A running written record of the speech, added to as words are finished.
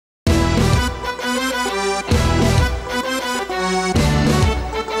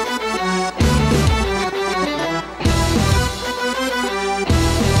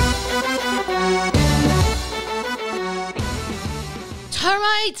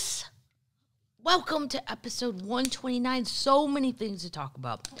It's welcome to episode 129. So many things to talk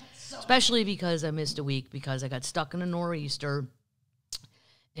about, especially because I missed a week because I got stuck in a nor'easter.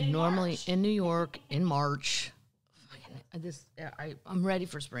 And normally in New York in March, I'm ready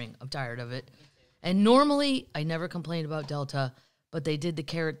for spring. I'm tired of it. And normally I never complain about Delta, but they did the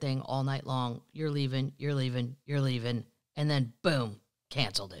carrot thing all night long. You're leaving, you're leaving, you're leaving. And then boom,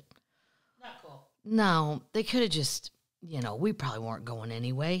 canceled it. Not cool. No, they could have just, we probably weren't going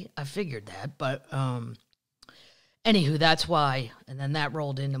anyway. I figured that. But anywho, that's why. And then that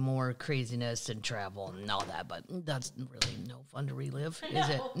rolled into more craziness and travel and all that. But that's really no fun to relive, is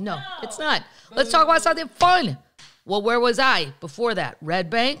it? No, it's not. Let's talk about something fun. Well, where was I before that? Red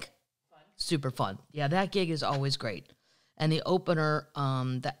Bank? Fun. Super fun. Yeah, that gig is always great. And the opener,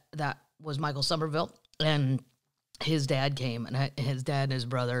 that was Michael Somerville. And his dad came, and his dad and his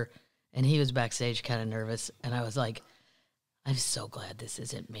brother, and he was backstage kind of nervous. And I was like, I'm so glad this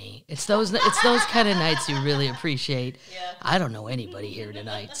isn't me. It's those kind of nights you really appreciate. Yeah. I don't know anybody here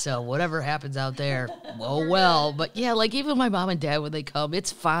tonight, so whatever happens out there, well. But yeah, like even my mom and dad, when they come,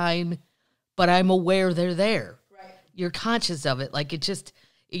 it's fine, but I'm aware they're there. Right. You're conscious of it. Like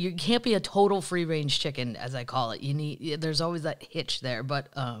you can't be a total free-range chicken, as I call it. There's always that hitch there, but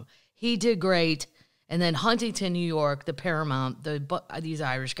he did great. And then Huntington, New York, the Paramount, these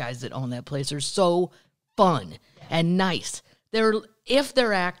Irish guys that own that place are so fun and nice. If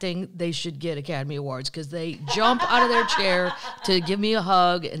they're acting, they should get Academy Awards because they jump out of their chair to give me a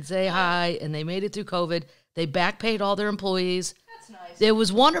hug and say hi, and they made it through COVID. They back paid all their employees. That's nice. It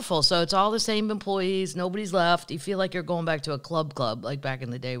was wonderful. So it's all the same employees. Nobody's left. You feel like you're going back to a club, like back in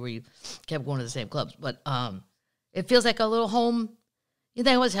the day where you kept going to the same clubs. But it feels like a little home.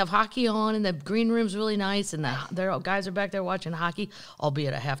 They always have hockey on, and the green room's really nice, and the guys are back there watching hockey,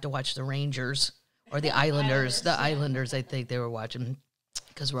 albeit I have to watch the Rangers. Or the Islanders. The Islanders, I think they were watching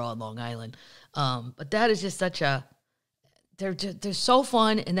because we're all on Long Island. But that is just such they're so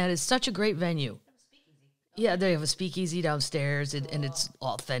fun, and that is such a great venue. Yeah, they have a speakeasy downstairs, and it's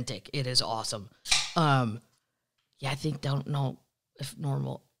authentic. It is awesome. I don't know if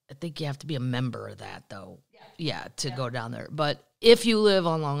normal. I think you have to be a member of that, though. Yeah, to go down there. But if you live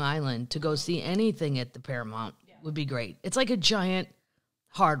on Long Island, to go see anything at the Paramount would be great. It's like a giant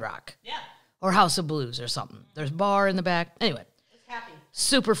Hard Rock. Yeah. Or House of Blues or something. There's a bar in the back. Anyway. It's happy.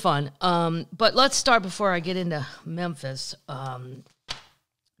 Super fun. But let's start before I get into Memphis.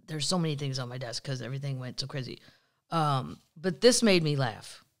 There's so many things on my desk because everything went so crazy. But this made me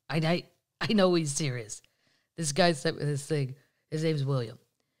laugh. I know he's serious. This guy sent me this thing. His name's William.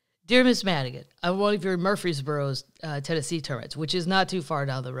 Dear Miss Madigan, I'm one of your Murfreesboro's Tennessee Termites, which is not too far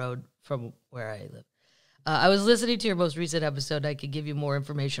down the road from where I live. I was listening to your most recent episode. I could give you more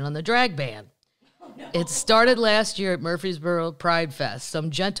information on the drag ban. Oh, no. It started last year at Murfreesboro Pride Fest. Some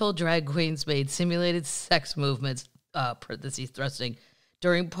gentle drag queens made simulated sex movements, parentheses thrusting,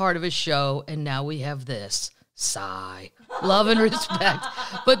 during part of a show, and now we have this. Sigh. Love and respect.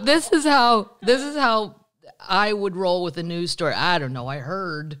 But this is how I would roll with a news story. I don't know. I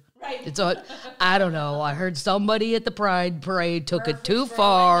heard. Right. I don't know. I heard somebody at the Pride Parade took it too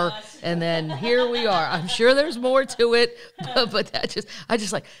far, and then here we are. I'm sure there's more to it, but I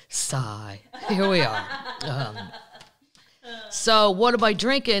just like, sigh. Here we are. So what am I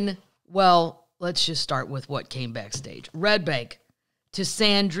drinking? Well, let's just start with what came backstage. Red Bank to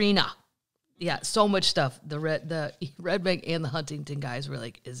Sandrina. Yeah, so much stuff. The Red Bank and the Huntington guys were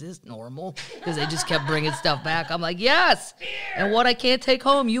like, is this normal? Because they just kept bringing stuff back. I'm like, yes. Beer. And what I can't take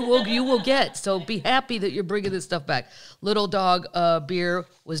home, you will get. So be happy that you're bringing this stuff back. Little Dog beer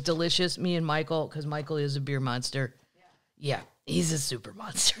was delicious. Me and Michael, because Michael is a beer monster. Yeah, he's a super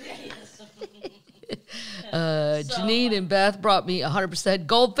monster. Janine and Beth brought me 100%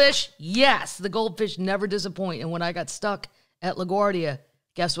 goldfish. Yes, the goldfish never disappoint. And when I got stuck at LaGuardia,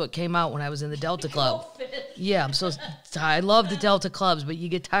 guess what came out when I was in the Delta Club? Yeah, I love the Delta Clubs, but you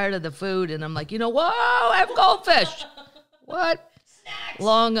get tired of the food, and I'm like, whoa, I have goldfish. What? Snacks.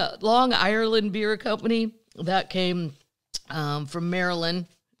 Long Ireland Beer Company. That came from Maryland.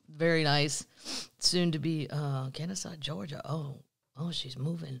 Very nice. Soon to be Kennesaw, Georgia. Oh, she's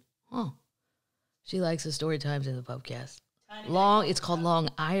moving. Oh, she likes the story times in the Pubcast. It's called Long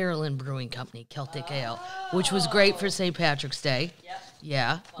Ireland Brewing Company, Celtic Ale, which was great for St. Patrick's Day. Yep.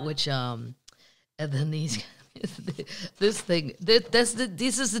 Yeah, fun. Which and then this is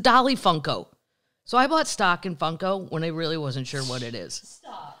the Dolly Funko. So I bought stock in Funko when I really wasn't sure what it is.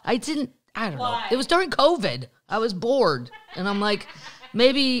 Stop. I don't know. It was during COVID. I was bored, and I'm like,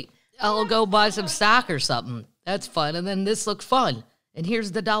 maybe I'll go buy some stock or something. That's fun. And then this looked fun. And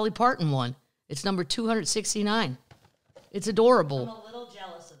here's the Dolly Parton one. It's number 269. It's adorable. I'm a little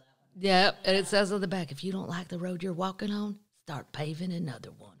jealous of Yeah, and it says on the back, if you don't like the road you're walking on, start paving another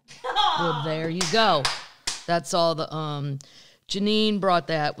one. Well, there you go. That's all the, Janine brought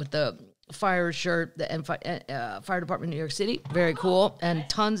that with the fire shirt, the fire department in New York City. Very cool. And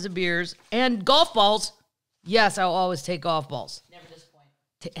tons of beers and golf balls. Yes, I'll always take golf balls. Never disappoint.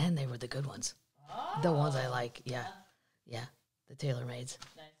 And they were the good ones. The ones I like. Yeah. Yeah. The TaylorMades.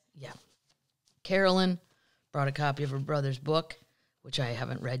 Nice. Yeah. Carolyn brought a copy of her brother's book, which I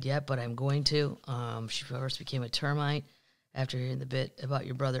haven't read yet, but I'm going to. She first became a termite after hearing the bit about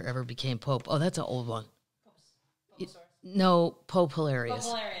your brother ever became Pope. Oh, that's an old one. No, Pope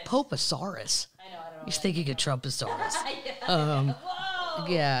Hilarious. Popeosaurus. I know. You're thinking of Trumposaurus. Whoa.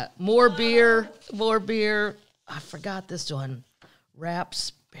 Yeah. More beer. I forgot this one.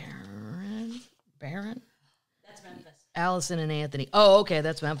 Raps Baron? That's Memphis. Allison and Anthony. Oh, okay,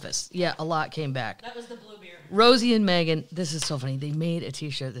 that's Memphis. Yeah, a lot came back. That was the blue beer. Rosie and Megan, this is so funny. They made a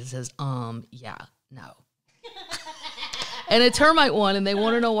t-shirt that says, yeah, no. And a termite one, and they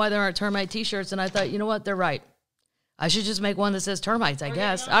want to know why there aren't termite t-shirts, and I thought, you know what, they're right. I should just make one that says termites, I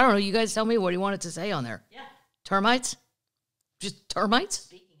guess. I don't know. You guys tell me. What do you want it to say on there? Yeah. Termites? Just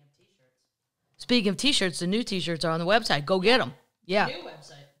termites? Speaking of t-shirts, the new t-shirts are on the website. Go get them. Yeah.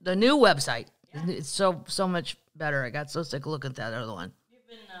 The new website. Yeah. It's so much better. I got so sick of looking at that other one. You've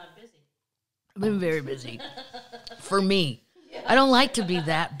been busy. I've been very busy. For me. Yeah. I don't like to be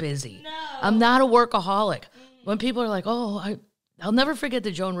that busy. No. I'm not a workaholic. When people are like, oh, I'll never forget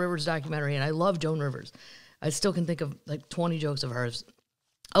the Joan Rivers documentary, and I love Joan Rivers. I still can think of like 20 jokes of hers.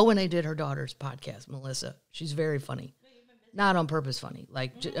 Oh, when I did her daughter's podcast, Melissa. She's very funny. Not on purpose funny.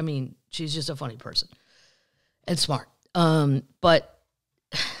 Like, I mean, she's just a funny person. And smart. But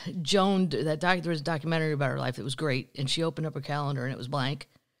Joan, there was a documentary about her life that was great. And she opened up her calendar and it was blank.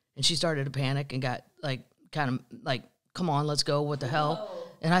 And she started to panic and got like, kind of like, come on, let's go. What the hell?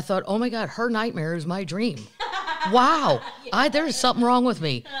 And I thought, oh my God, her nightmare is my dream. Wow. There's something wrong with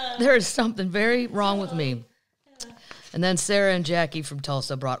me. There is something very wrong with me. And then Sarah and Jackie from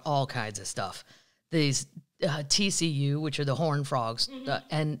Tulsa brought all kinds of stuff. These TCU, which are the horned frogs.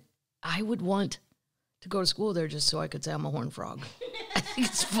 And I would want to go to school there just so I could say I'm a horned frog. I think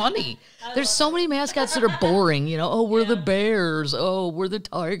it's funny. There's so many mascots that are boring. You know, oh, we're the Bears. Oh, we're the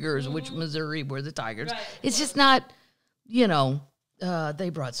Tigers. Which Missouri, we're the Tigers. Right. It's just not, you know, they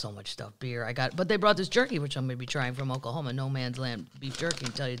brought so much stuff. Beer, but they brought this jerky, which I'm going to be trying from Oklahoma. No Man's Land beef jerky,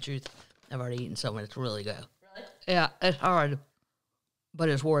 to tell you the truth. I've already eaten some, and it's really good. Really? Yeah, it's hard, but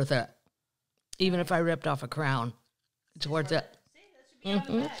it's worth it. Even if I ripped off a crown, it's worth it. See, that should be on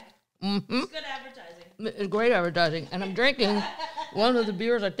the bag. It's good advertising. It's great advertising. And I'm drinking one of the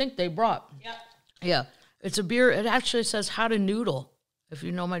beers I think they brought. Yep. Yeah. It's a beer. It actually says how to noodle. If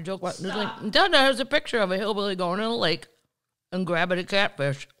you know my joke about noodling. It has a picture of a hillbilly going in a lake and grabbing a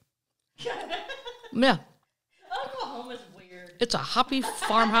catfish. Yeah. Oklahoma's weird. It's a hoppy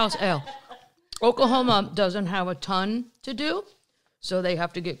farmhouse ale. Oklahoma doesn't have a ton to do, so they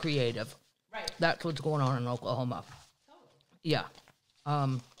have to get creative. Right. That's what's going on in Oklahoma. Totally. Yeah.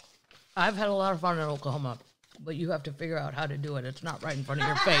 I've had a lot of fun in Oklahoma, but you have to figure out how to do it. It's not right in front of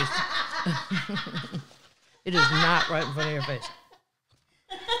your face. It is not right in front of your face.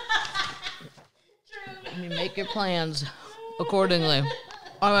 True. I mean, make your plans accordingly.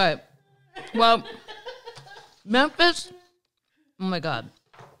 All right. Well, Memphis, oh my God.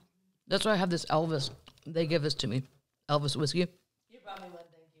 That's why I have this Elvis. They give this to me. Elvis whiskey. You brought me one,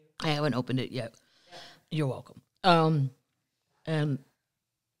 thank you. I haven't opened it yet. Yeah. You're welcome. And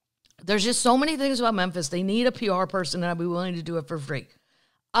there's just so many things about Memphis. They need a PR person, and I'd be willing to do it for free.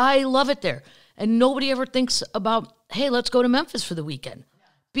 I love it there. And nobody ever thinks about, hey, let's go to Memphis for the weekend. Yeah.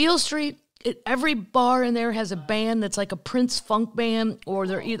 Beale Street, every bar in there has a band that's like a Prince funk band, or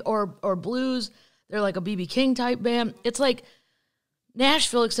they're or blues. They're like a B.B. King type band. It's like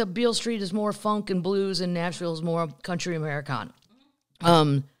Nashville, except Beale Street is more funk and blues, and Nashville is more country Americana.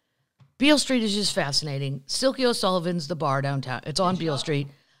 Beale Street is just fascinating. Silky O'Sullivan's the bar downtown. It's on Beale Street.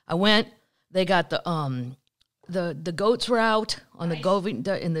 I went. They got the goats were out on the out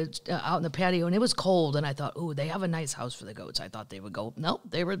in the patio, and it was cold. And I thought, ooh, they have a nice house for the goats. I thought they would go. Nope,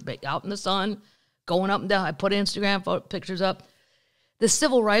 they were out in the sun, going up and down. I put Instagram pictures up. The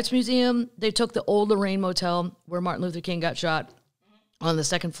Civil Rights Museum. They took the old Lorraine Motel where Martin Luther King got shot on the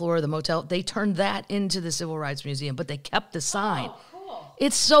second floor of the motel. They turned that into the Civil Rights Museum, but they kept the sign. Oh, cool.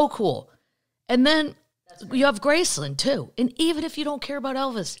 It's so cool. And then you have Graceland, too. And even if you don't care about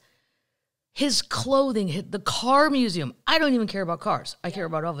Elvis, his clothing, the car museum. I don't even care about cars. I care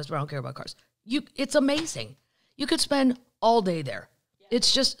about Elvis, but I don't care about cars. It's amazing. You could spend all day there. Yeah.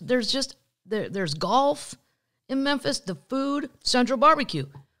 It's just, there's golf in Memphis, the food, Central Barbecue,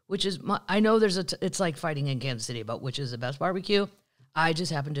 which is I know there's it's like fighting in Kansas City about which is the best barbecue. I just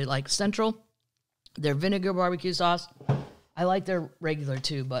happen to like Central, their vinegar barbecue sauce. I like their regular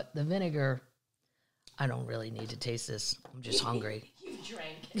too, but the vinegar, I don't really need to taste this. I'm just hungry. You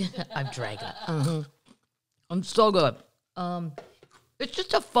drank. I've drank it. I'm so good. It's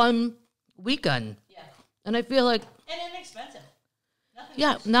just a fun weekend. Yeah. And I feel like... And inexpensive. Nothing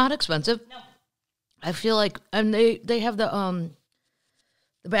Yeah, much. not expensive. No. I feel like... And they have the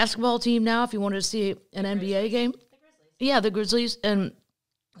basketball team now, if you wanted to see an NBA game. The Grizzlies. Yeah, the Grizzlies. And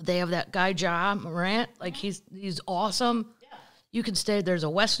they have that guy, Ja Morant. Like, he's awesome. Yeah. You can stay... There's a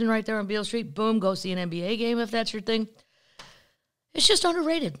Westin right there on Beale Street. Boom, go see an NBA game if that's your thing. It's just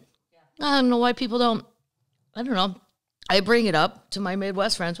underrated. Yeah. I don't know why people don't... I don't know. I bring it up to my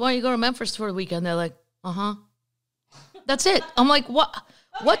Midwest friends. Why don't you go to Memphis for the weekend? They're like, uh-huh. That's it. I'm like, what?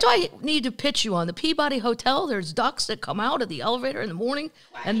 Okay. What do I need to pitch you on? The Peabody Hotel, there's ducks that come out of the elevator in the morning,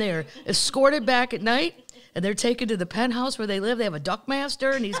 and they're escorted back at night, and they're taken to the penthouse where they live. They have a duck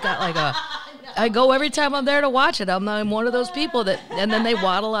master, and he's got like a... No. I go every time I'm there to watch it. I'm one of those people that... And then they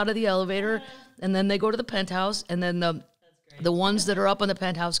waddle out of the elevator, and then they go to the penthouse, and then the ones that are up on the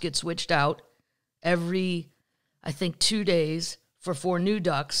penthouse get switched out every... I think 2 days for 4 new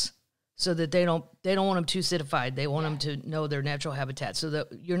ducks, so that they don't want them too acidified. They want them to know their natural habitat, so that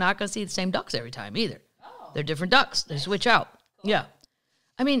you're not going to see the same ducks every time either. Oh. They're different ducks. They switch out. Cool. Yeah,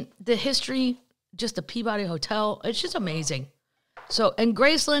 I mean the history, just the Peabody Hotel. It's just amazing. So and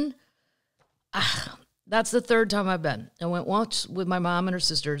Graceland, that's the 3rd time I've been. I went once with my mom and her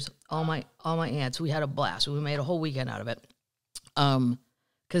sisters, all my aunts. We had a blast. We made a whole weekend out of it.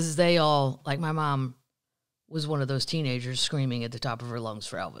 Because they all like my mom. Was one of those teenagers screaming at the top of her lungs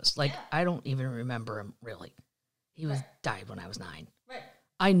for Elvis. Like, I don't even remember him, really. He died when I was 9. Right.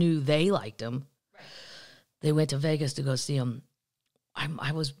 I knew they liked him. Right. They went to Vegas to go see him.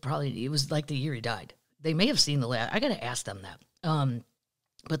 I was probably, it was like the year he died. They may have seen the last, I got to ask them that.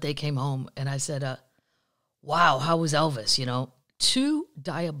 But they came home, and I said, wow, how was Elvis, 2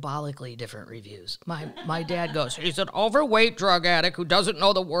 diabolically different reviews. My dad goes, he's an overweight drug addict who doesn't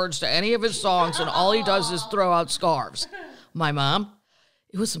know the words to any of his songs, and all he does is throw out scarves. My mom,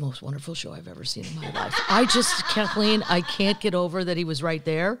 it was the most wonderful show I've ever seen in my life. Kathleen, I can't get over that he was right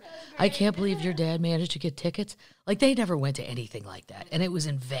there. I can't believe your dad managed to get tickets. Like, they never went to anything like that. And it was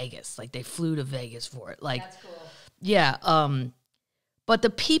in Vegas. Like, they flew to Vegas for it. Like, that's cool. Yeah. But the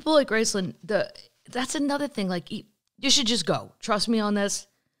people at Graceland, that's another thing. Like, you should just go. Trust me on this.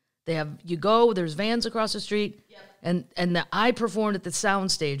 There's vans across the street. Yep. And I performed at the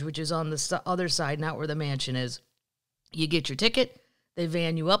sound stage, which is on the other side, not where the mansion is. You get your ticket. They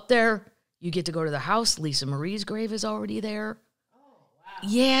van you up there. You get to go to the house. Lisa Marie's grave is already there. Oh, wow.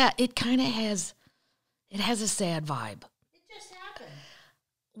 Yeah, it kind of has a sad vibe. It just happened.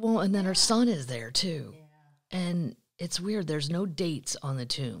 Well, and then her son is there too. Yeah. And it's weird. There's no dates on the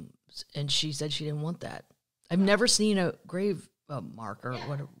tombs. And she said she didn't want that. I've never seen a grave marker,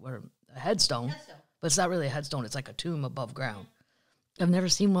 a headstone, but it's not really a headstone. It's like a tomb above ground. I've never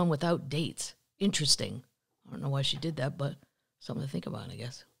seen one without dates. Interesting. I don't know why she did that, but something to think about, I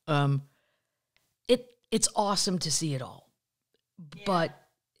guess. It's awesome to see it all, but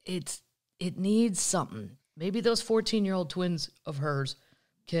it needs something. Maybe those 14-year-old twins of hers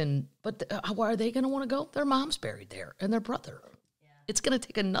can, but why are they going to want to go? Their mom's buried there and their brother. Yeah. It's going to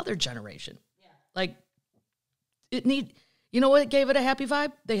take another generation. Yeah. Like, you know what gave it a happy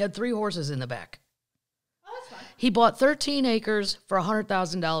vibe? They had 3 horses in the back. Oh, that's fine. He bought 13 acres for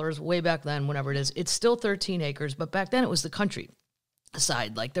 $100,000 way back then, whenever it is. It's still 13 acres, but back then it was the country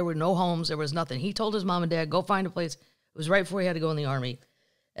side. Like, there were no homes. There was nothing. He told his mom and dad, go find a place. It was right before he had to go in the Army.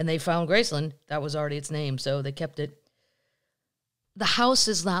 And they found Graceland. That was already its name, so they kept it. The house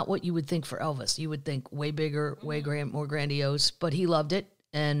is not what you would think for Elvis. You would think way bigger, way more grandiose, but he loved it.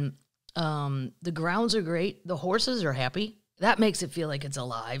 And the grounds are great. The horses are happy. That makes it feel like it's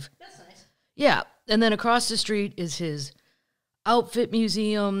alive. That's nice. Yeah. And then across the street is his outfit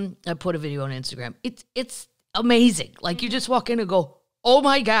museum. I put a video on Instagram. It's amazing. Like, you just walk in and go, oh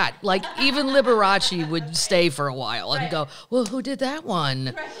my God. Like, even Liberace would stay for a while and go, well, who did that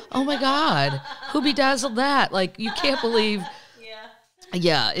one? Right. Oh my God. Who bedazzled that? Like, you can't believe.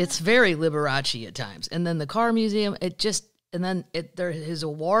 Yeah, it's very Liberace at times. And then the car museum, there's his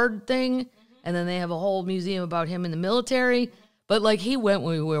award thing, and then they have a whole museum about him in the military. But, like, he went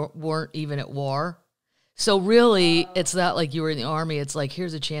when we weren't even at war. So, really, it's not like you were in the Army. It's like,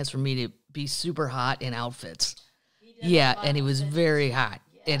 here's a chance for me to be super hot in outfits. Yeah, and he was very hot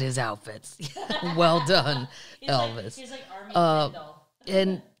in his outfits. Well done, Elvis. He's like Army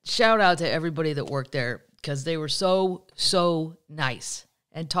and shout out to everybody that worked there, because they were so, so nice.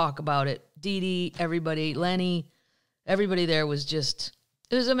 and talk about it. Dee Dee, everybody, Lenny, everybody there was just,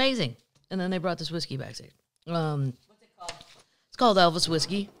 it was amazing. And then they brought this whiskey backstage. What's it called? It's called Elvis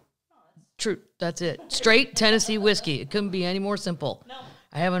Whiskey. True, that's it. Straight Tennessee whiskey. It couldn't be any more simple. No.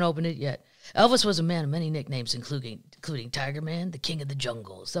 I haven't opened it yet. Elvis was a man of many nicknames, including Tiger Man, the King of the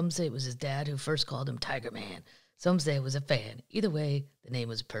Jungle. Some say it was his dad who first called him Tiger Man. Some say it was a fan. Either way, the name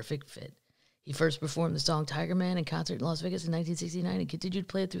was a perfect fit. He first performed the song Tiger Man in concert in Las Vegas in 1969 and continued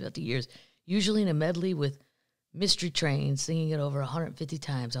to play it throughout the years, usually in a medley with Mystery Train, singing it over 150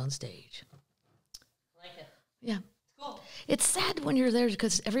 times on stage. I like it. Yeah. It's cool. It's sad when you're there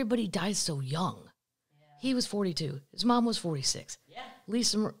because everybody dies so young. Yeah. He was 42. His mom was 46. Yeah.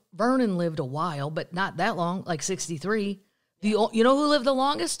 Lisa Vernon lived a while, but not that long, like 63. You know who lived the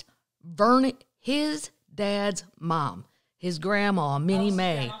longest? Vernon, his dad's mom, his grandma, Minnie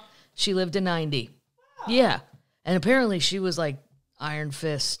Mae. Grandma. She lived to 90. Wow. Yeah. And apparently she was like Iron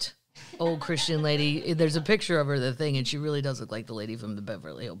Fist, old Christian lady. There's a picture of her, the thing, and she really does look like the lady from the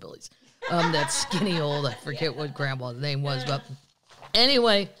Beverly Hillbillies. That skinny old, I forget what grandma's name was. But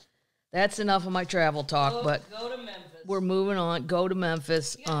anyway, that's enough of my travel talk. But Go to Memphis. we're moving on. Go to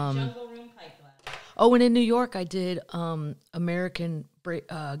Memphis. You got Jungle Room Pike Glass. Oh, and in New York, I did American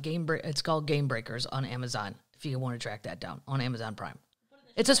Game Break. It's called Game Breakers on Amazon. If you want to track that down on Amazon Prime,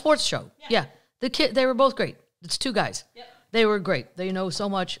 it's a sports show. Yeah, they were both great. It's two guys. Yep. They were great. They know so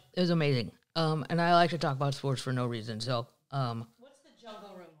much. It was amazing. And I like to talk about sports for no reason. So, What's the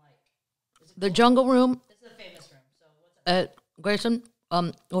Jungle Room like? Is it the cool? Jungle Room This is a famous room. So what's up? at Graceland.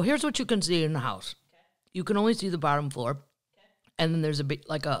 Well, here's what you can see in the house. Okay. You can only see the bottom floor, Okay. and then there's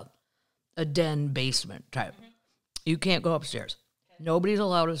a den basement type. Mm-hmm. You can't go upstairs. Okay. Nobody's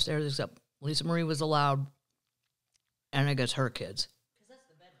allowed upstairs except Lisa Marie was allowed, and I guess her kids. Because that's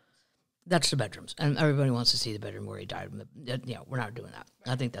the bedrooms. That's the bedrooms, and everybody wants to see the bedroom where he died. We're not doing that.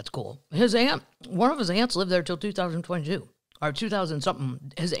 I think that's cool. His aunt, one of his aunts, lived there till 2022 or 2000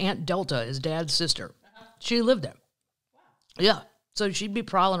 something. His aunt Delta, his dad's sister, she lived there. Wow. Yeah, so she'd be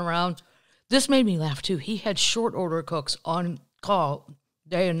prowling around. This made me laugh too. He had short order cooks on call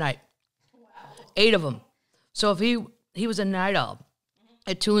day and night. Wow. 8 of them. So if he was a night owl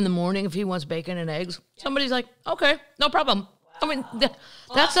at 2 a.m, if he wants bacon and eggs, somebody's like, okay, no problem. I mean,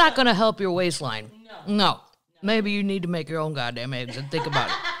 that's not going to help your waistline. No. Maybe you need to make your own goddamn eggs and think about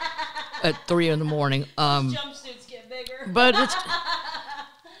it at 3 a.m. Jumpsuits get bigger. But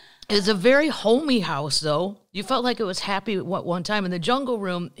it's a very homey house, though. You felt like it was happy at one time. In the Jungle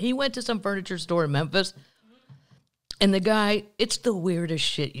Room, he went to some furniture store in Memphis, and the guy, it's the weirdest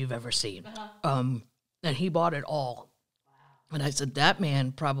shit you've ever seen. And he bought it all. And I said, that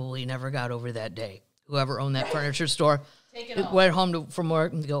man probably never got over that day. Whoever owned that furniture store. Went home from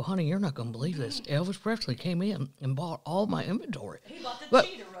work and go, honey, you're not going to believe this. Elvis Presley came in and bought all my inventory. He bought the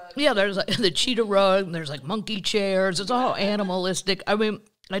cheetah rug. Yeah, there's like the cheetah rug, and there's like monkey chairs. It's all animalistic. I mean,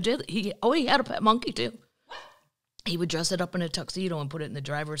 he had a pet monkey too. What? He would dress it up in a tuxedo and put it in the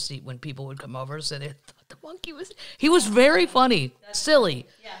driver's seat when people would come over. So they thought the monkey was, he was very funny, silly.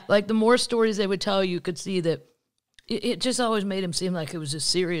 Yeah. Like the more stories they would tell, you could see that it just always made him seem like he was a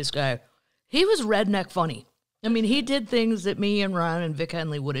serious guy. He was redneck funny. I mean, he did things that me and Ron and Vic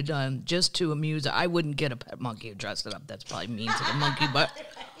Henley would have done just to amuse. I wouldn't get a pet monkey and dress it up. That's probably mean to the monkey, but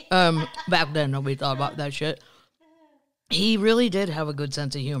back then nobody thought about that shit. He really did have a good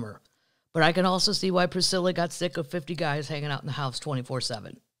sense of humor. But I can also see why Priscilla got sick of 50 guys hanging out in the house 24/7. You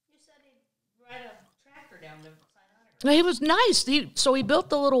said he'd ride a tractor down to sign autographs. He was nice. So he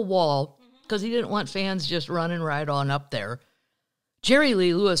built the little wall because he didn't want fans just running right on up there. Jerry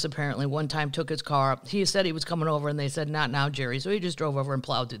Lee Lewis apparently one time took his car. He said he was coming over, and they said, not now, Jerry. So he just drove over and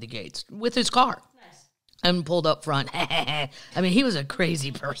plowed through the gates with his car. Nice. And pulled up front. I mean, he was a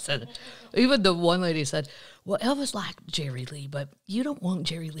crazy person. Even the one lady said, well, Elvis liked Jerry Lee, but you don't want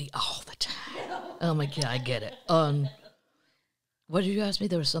Jerry Lee all the time. I'm like, yeah, I get it. What did you ask me?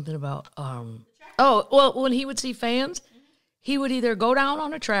 There was something about, when he would see fans, he would either go down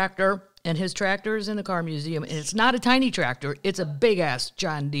on a tractor, and his tractor is in the car museum, and it's not a tiny tractor, it's a big-ass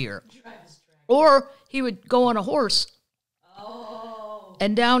John Deere. Or he would go on a horse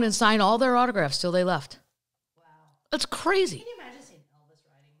and down and sign all their autographs till they left. Wow. That's crazy. Can you imagine seeing Elvis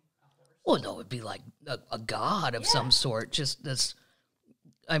riding a horse? Well, no, it'd be like a god of some sort. Just this,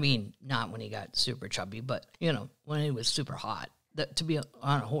 I mean, not when he got super chubby, but, when he was super hot. To be on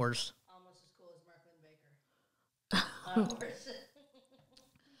a horse. Almost as cool as Mark Baker. On a horse.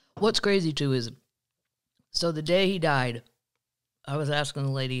 What's crazy, too, is, so the day he died, I was asking the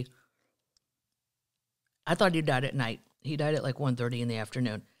lady, I thought he died at night. He died at like 1:30 in the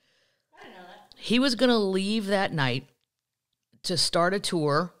afternoon. I didn't know that. He was going to leave that night to start a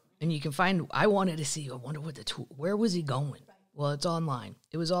tour, and you can find, I wanted to see, I wonder what the tour, where was he going? Well, it's online.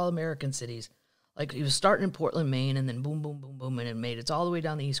 It was all American cities. Like, he was starting in Portland, Maine, and then boom, boom, boom, boom, and it made it all the way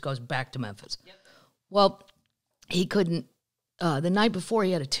down the East Coast back to Memphis. Yep. Well, he couldn't, the night before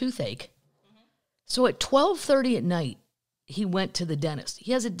he had a toothache. Mm-hmm. So at 12:30 at night, he went to the dentist.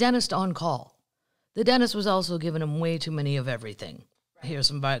 He has a dentist on call. The dentist was also giving him way too many of everything. Right. Here's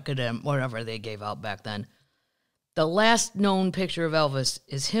some Vicodin, whatever they gave out back then. The last known picture of Elvis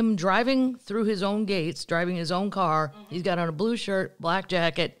is him driving through his own gates, driving his own car. Mm-hmm. He's got on a blue shirt, black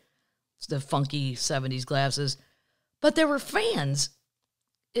jacket, the funky 70s glasses. But there were fans.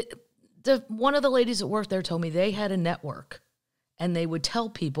 One of the ladies that worked there told me they had a network, and they would tell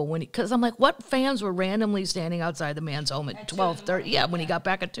people when, because I'm like, what fans were randomly standing outside the man's home at 12:30? Yeah, when he got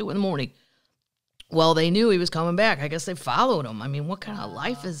back at 2 in the morning. Well, they knew he was coming back. I guess they followed him. I mean, what kind of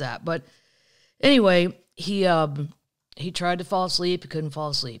life is that? But anyway, he tried to fall asleep. He couldn't fall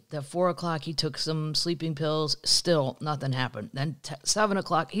asleep. At 4 o'clock, he took some sleeping pills. Still, nothing happened. Then 7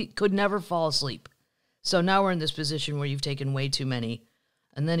 o'clock, he could never fall asleep. So now we're in this position where you've taken way too many.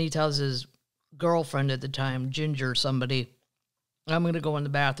 And then he tells his girlfriend at the time, Ginger, somebody, I'm going to go in the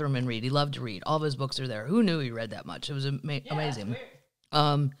bathroom and read. He loved to read. All of his books are there. Who knew he read that much? It was amazing.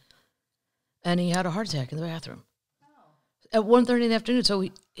 And he had a heart attack in the bathroom at 1:30 in the afternoon. So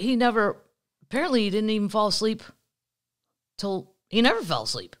he never, apparently he didn't even fall asleep he never fell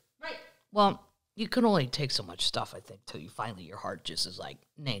asleep. Right. Well, you can only take so much stuff, I think, till you finally, your heart just is like,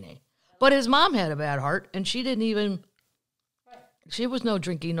 nay. But his mom had a bad heart, and she didn't even, she was no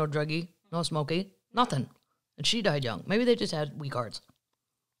drinky, no druggy, no smoky, nothing. And she died young. Maybe they just had weak hearts.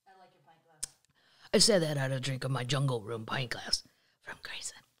 I like your pint glass. I said that out of drink of my jungle room pint glass from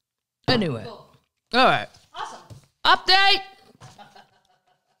Graceland. Anyway. Cool. All right. Awesome. Update!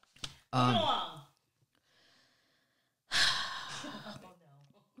 Moving along.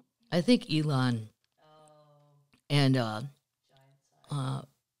 I think Elon and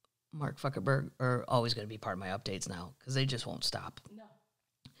Mark Zuckerberg are always going to be part of my updates now because they just won't stop. No.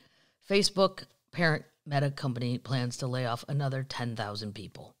 Facebook parent Meta company plans to lay off another 10,000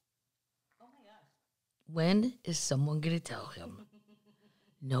 people. Oh my God. When is someone going to tell him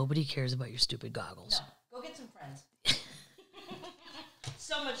nobody cares about your stupid goggles? No. Go get some friends.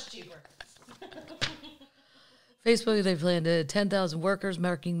 So much cheaper. Facebook, they plan to 10,000 workers,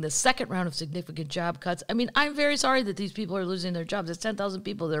 marking the second round of significant job cuts. I mean, I'm very sorry that these people are losing their jobs. It's 10,000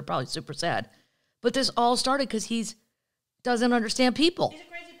 people that are probably super sad. But this all started because he doesn't understand people. He's a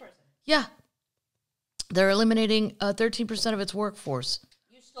crazy person. Yeah. They're eliminating 13% of its workforce.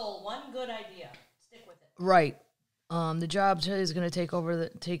 You stole one good idea. Stick with it. Right. The job is going to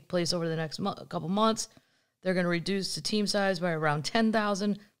take place over the next couple months. They're going to reduce the team size by around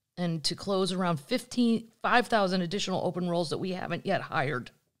 10,000 and to close around 5,000 additional open roles that we haven't yet hired.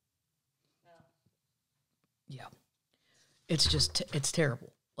 No. Yeah. It's just, it's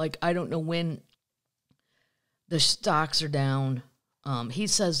terrible. Like, I don't know when the stocks are down. He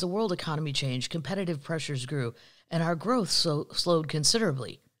says the world economy changed, competitive pressures grew, and our growth slowed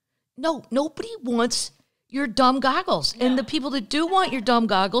considerably. No, nobody wants your dumb goggles. No. And the people that do want your dumb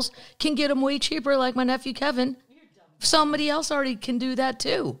goggles can get them way cheaper, like my nephew Kevin. Somebody else already can do that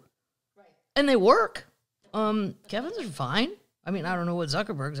too. Right. And they work. Kevin's are fine. I mean, I don't know what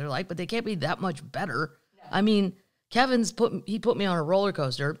Zuckerberg's are like, but they can't be that much better. No. I mean, Kevin's put me on a roller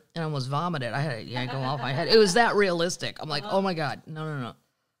coaster and I almost vomited. I had a yank off my head. It was that realistic. I'm like, oh my God, no.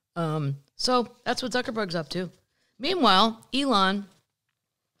 So that's what Zuckerberg's up to. Meanwhile, Elon,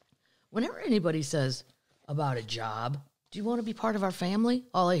 whenever anybody says about a job, do you want to be part of our family?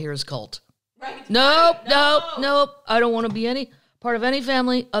 All I hear is cult. Right. Nope. I don't want to be any part of any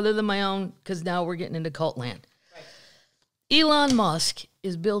family other than my own, because now we're getting into cult land. Right. Elon Musk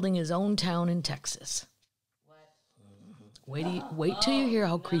is building his own town in Texas. Wait till you hear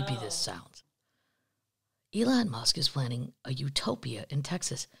how creepy this sounds. Elon Musk is planning a utopia in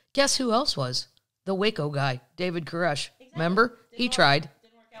Texas. Guess who else was? The Waco guy, David Koresh. Exactly. Remember? He tried.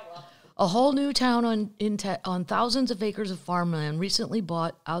 Didn't work out well. A whole new town on thousands of acres of farmland recently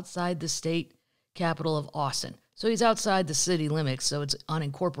bought outside the state capital of Austin. So he's outside the city limits, so it's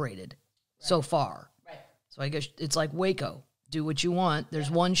unincorporated so far. Right. So I guess it's like Waco. Do what you want. There's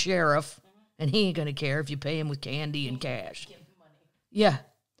one sheriff. And he ain't going to care if you pay him with candy and cash. Give him money. Yeah.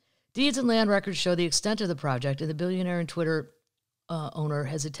 Deeds and land records show the extent of the project, and the billionaire and Twitter owner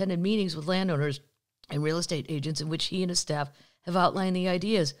has attended meetings with landowners and real estate agents in which he and his staff have outlined the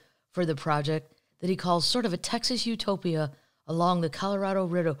ideas for the project that he calls sort of a Texas utopia along the Colorado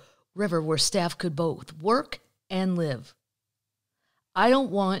River where staff could both work and live. I don't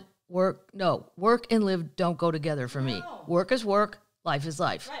want Work and live don't go together for me. Work is work, life is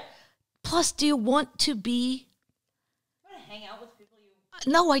life. Right. Plus, do you want to be... You want to hang out with people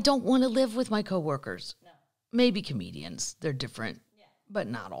you... No, I don't want to live with my coworkers. No. Maybe comedians. They're different. Yeah. But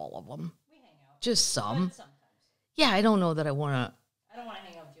not all of them. We hang out. Just some. But sometimes. Yeah, I don't know that I want to... I don't want to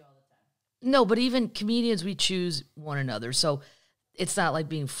hang out with you all the time. No, but even comedians, we choose one another. So it's not like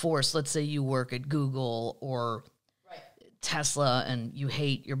being forced. Let's say you work at Google or Tesla and you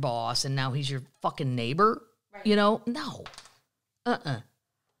hate your boss and now he's your fucking neighbor. Right. You know? No.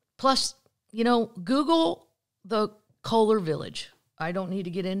 Plus, you know, Google the Kohler Village. I don't need to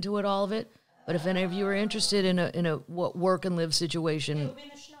get into it, all of it. But if any of you are interested in a what work and live situation... It would be in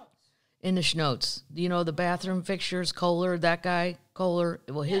the schnotes. In the schnotes. Do you know the bathroom fixtures, Kohler, that guy, Kohler?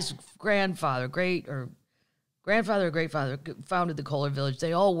 Well, his grandfather, great or great-father founded the Kohler Village.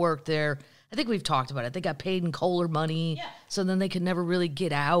 They all worked there. I think we've talked about it. They got paid in Kohler money, so then they could never really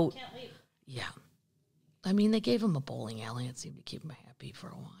get out. Can't leave. Yeah. I mean, they gave him a bowling alley. It seemed to keep him happy for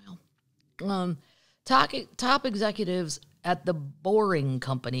a while. Top executives at the Boring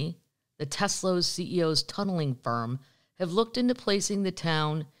Company, the Tesla's CEO's tunneling firm, have looked into placing the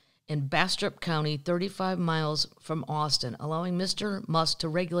town in Bastrop County, 35 miles from Austin, allowing Mr. Musk to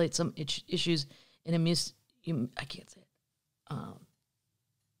regulate some issues in a I can't say it.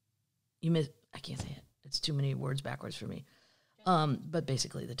 I can't say it. It's too many words backwards for me. But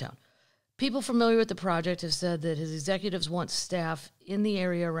basically the town. People familiar with the project have said that his executives want staff in the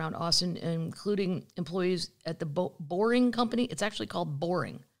area around Austin, including employees at the Boring Company. It's actually called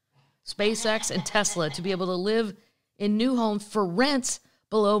Boring. SpaceX and Tesla to be able to live in new homes for rents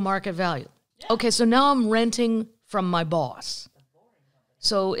below market value. Okay, so now I'm renting from my boss.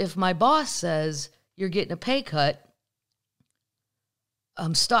 So if my boss says you're getting a pay cut,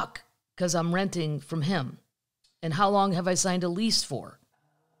 I'm stuck because I'm renting from him. And how long have I signed a lease for?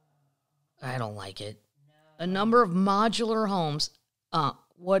 I don't like it. No. A number of modular homes.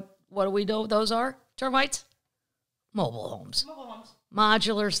 What do we know those are? Termites? Mobile homes. Mobile homes.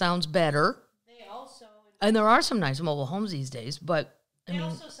 Modular sounds better. They also... And there are some nice mobile homes these days, but... They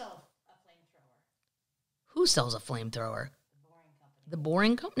also sell a flamethrower. Who sells a flamethrower? The Boring Company. The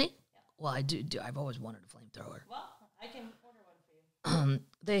Boring Company? Yeah. Well, I do. I've always wanted a flamethrower. Well, I can order one for you.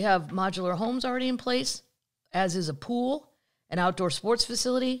 They have modular homes already in place, as is a pool, an outdoor sports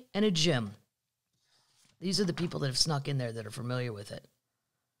facility, and a gym. These are the people that have snuck in there that are familiar with it.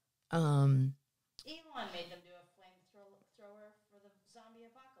 Elon made them do a flamethrower for the zombie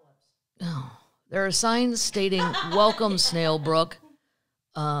apocalypse. Oh, there are signs stating, "Welcome, Snailbrook."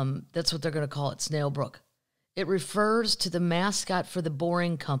 That's what they're going to call it, Snailbrook. It refers to the mascot for the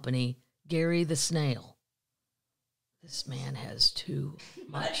Boring Company, Gary the Snail. This man has too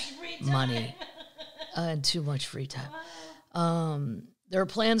much money and too much free time. There are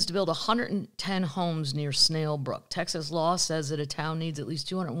plans to build 110 homes near Snailbrook. Texas law says that a town needs at least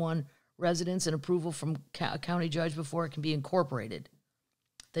 201 residents and approval from a county judge before it can be incorporated.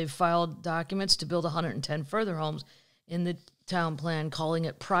 They've filed documents to build 110 further homes in the town plan, calling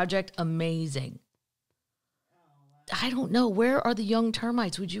it Project Amazing. I don't know. Where are the young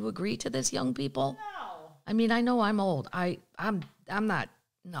termites? Would you agree to this, young people? No. I mean, I know I'm old. I'm not.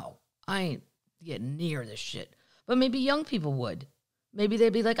 No, I ain't getting near this shit. But maybe young people would. Maybe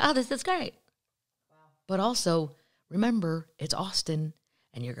they'd be like, "Oh, this is great." Wow. But also, remember, it's Austin,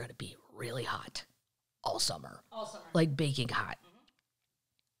 and you're going to be really hot all summer. All summer. Like baking hot.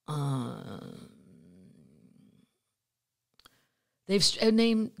 They've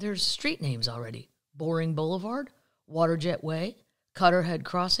named, there's street names already. Boring Boulevard, Waterjet Way, Cutterhead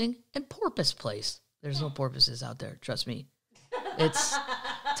Crossing, and Porpoise Place. There's no porpoises out there, trust me. It's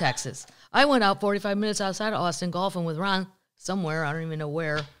Texas. I went out 45 minutes outside of Austin golfing with Ron somewhere, I don't even know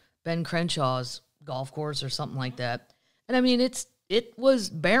where, Ben Crenshaw's golf course or something like that. And I mean, it was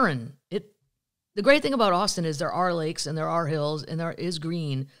barren. The great thing about Austin is there are lakes and there are hills and there is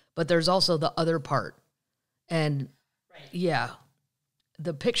green, but there's also the other part. And yeah,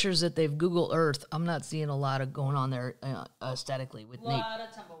 the pictures that they've Google Earth, I'm not seeing a lot of going on there aesthetically with Nate. A lot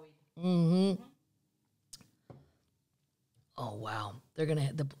of tumbleweed. Mm-hmm. Oh, wow.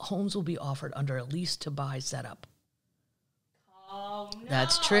 The homes will be offered under a lease to buy setup. Oh, no.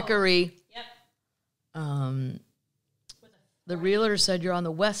 That's trickery. Yep. The realtor said you're on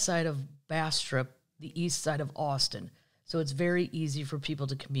the west side of Bastrop, the east side of Austin. So it's very easy for people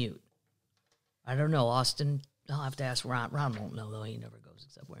to commute. I don't know, Austin. I'll have to ask Ron. Ron won't know, though. He never goes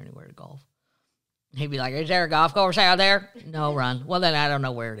except anywhere to golf. He'd be like, "Is there a golf course out there?" No, Ron. Well, then I don't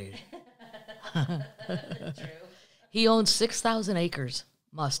know where it is. True. He owns 6,000 acres.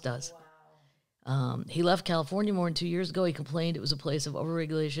 Musk does. He left California more than 2 years ago. He complained it was a place of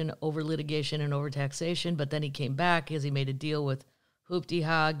overregulation, over-litigation, and over-taxation, but then he came back because he made a deal with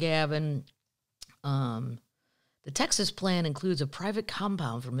Hoopty-Ha, Gavin. The Texas plan includes a private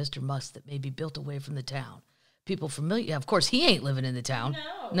compound for Mr. Musk that may be built away from the town. People familiar... Yeah, of course, he ain't living in the town.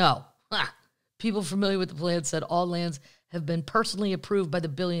 No. People familiar with the plan said all lands have been personally approved by the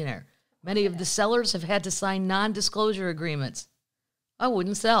billionaire. Many of the sellers have had to sign non-disclosure agreements. I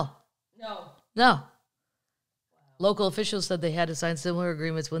wouldn't sell. No. Local officials said they had to sign similar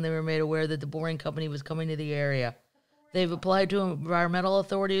agreements when they were made aware that the boring company was coming to the area. They've applied to environmental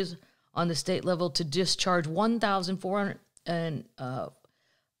authorities on the state level to discharge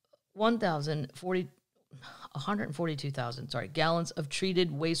 142,000 gallons of treated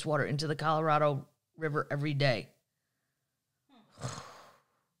wastewater into the Colorado River every day.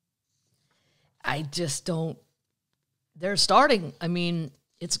 I just don't... They're starting. I mean,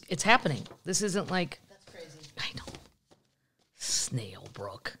 it's happening. This isn't like... That's crazy. I know.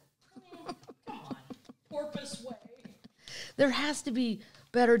 Snailbrook. Come on. Porpoise Way. There has to be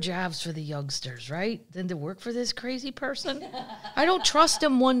better jobs for the youngsters, right? Than to work for this crazy person. I don't trust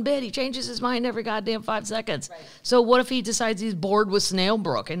him one bit. He changes his mind every goddamn 5 seconds. Right. So what if he decides he's bored with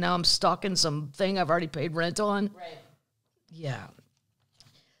Snailbrook and now I'm stuck in something I've already paid rent on? Right. Yeah.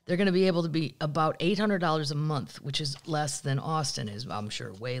 They're going to be able to be about $800 a month, which is less than Austin is, I'm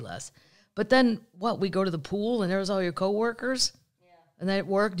sure, way less. But then, what, we go to the pool and there's all your coworkers? Yeah. And then at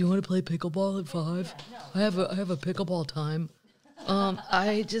work, do you want to play pickleball at 5? Yeah, no. I have a pickleball time.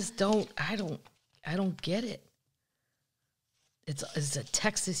 I just don't get it. It's a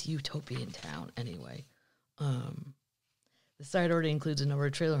Texas utopian town anyway. The site already includes a number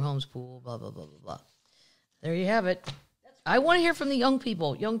of trailer homes, pool, blah, blah, blah, blah, blah. There you have it. I want to hear from the young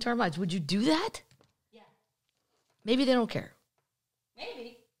people, young termites. Would you do that? Yeah. Maybe they don't care.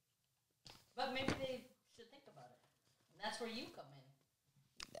 Maybe. But maybe they should think about it. And that's where you come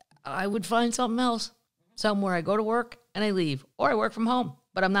in. I would find something else. Somewhere I go to work and I leave. Or I work from home.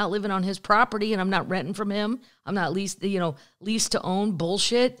 But I'm not living on his property and I'm not renting from him. I'm not leased to own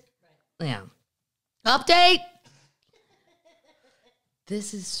bullshit. Right. Yeah. Update!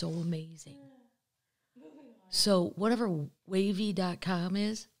 This is so amazing. So whatever wavy.com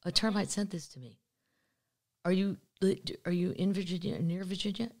is, a termite sent this to me. Are you in Virginia, near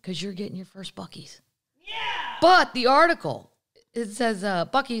Virginia? Because you're getting your first Buc-ee's. Yeah! But the article, it says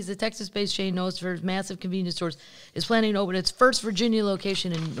Buc-ee's, the Texas-based chain known for its massive convenience stores, is planning to open its first Virginia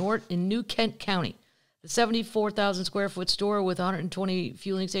location in New Kent County. The 74,000 square foot store with 120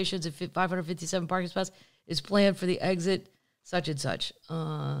 fueling stations and 557 parking spots is planned for the exit such and such.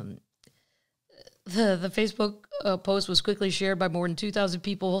 The Facebook post was quickly shared by more than 2,000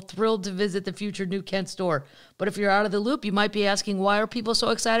 people thrilled to visit the future New Kent store. But if you're out of the loop, you might be asking, why are people so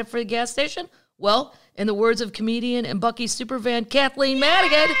excited for the gas station? Well, in the words of comedian and Buc-ee's superfan Kathleen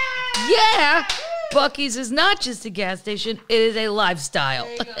Madigan, yeah, Buc-ee's is not just a gas station, it is a lifestyle.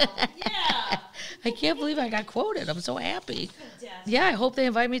 There you go. Yeah. I can't believe I got quoted. I'm so happy. Fantastic. Yeah, I hope they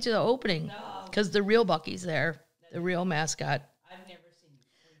invite me to the opening No. because the real Buc-ee's there, the real mascot. I've never seen you.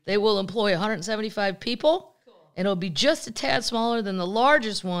 They will employ 175 people, Cool. and it'll be just a tad smaller than the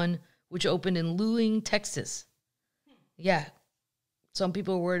largest one, which opened in Luling, Texas. Yeah. Some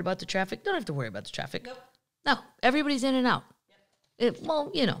people are worried about the traffic. Don't have to worry about the traffic. Nope. No, everybody's in and out. Yep.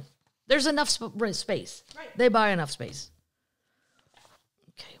 There's enough space. Right. They buy enough space.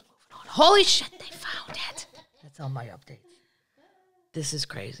 Okay, moving on. Holy shit, they found it. That's all my updates. This is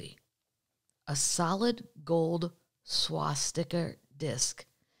crazy. A solid gold swastika disc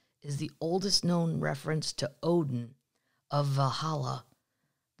is the oldest known reference to Odin of Valhalla,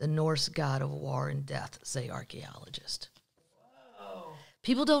 the Norse god of war and death, say archaeologists. Whoa.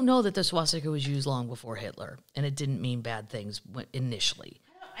 People don't know that the swastika was used long before Hitler, and it didn't mean bad things initially.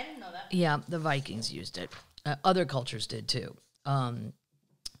 I didn't know that. Yeah, the Vikings used it. Other cultures did too.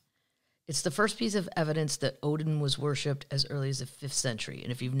 It's the first piece of evidence that Odin was worshipped as early as the 5th century.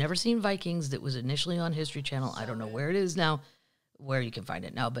 And if you've never seen Vikings, that was initially on History Channel. I don't know where it is now, where you can find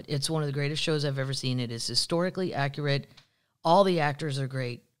it now, but it's one of the greatest shows I've ever seen. It is historically accurate. All the actors are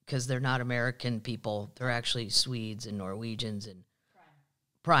great because they're not American people. They're actually Swedes and Norwegians and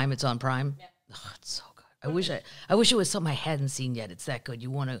Prime. It's on Prime. Yeah. Oh, it's so good. I wish it was something I hadn't seen yet. It's that good.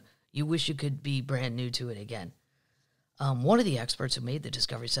 You wish you could be brand new to it again. One of the experts who made the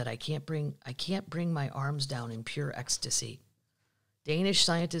discovery said, I can't bring my arms down in pure ecstasy. Danish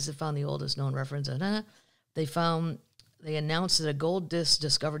scientists have found the oldest known reference. They announced that a gold disc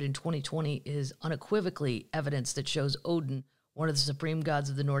discovered in 2020 is unequivocally evidence that shows Odin, one of the supreme gods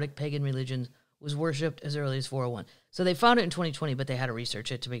of the Nordic pagan religions, was worshipped as early as 401. So they found it in 2020, but they had to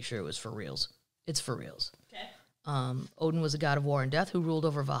research it to make sure it was for reals. It's for reals. Okay. Odin was a god of war and death who ruled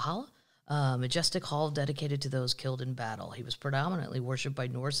over Valhalla, a majestic hall dedicated to those killed in battle. He was predominantly worshipped by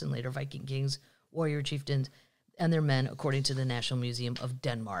Norse and later Viking kings, warrior chieftains, and their men, according to the National Museum of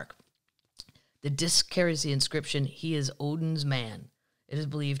Denmark. The disc carries the inscription, "He is Odin's man." It is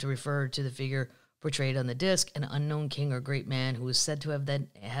believed to refer to the figure portrayed on the disc, an unknown king or great man who is said to have then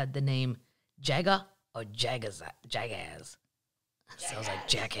had the name Jaga or Jagaz. Sounds like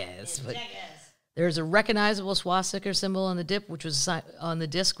jackass. But there's a recognizable swastika symbol on the disc,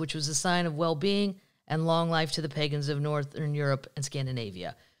 which was a sign of well-being and long life to the pagans of Northern Europe and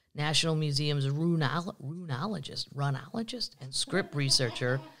Scandinavia. National Museum's runologist and script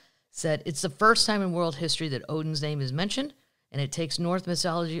researcher said it's the first time in world history that Odin's name is mentioned, and it takes Norse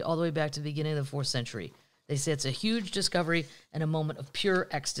mythology all the way back to the beginning of the 4th century. They say it's a huge discovery and a moment of pure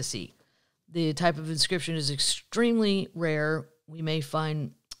ecstasy. The type of inscription is extremely rare. We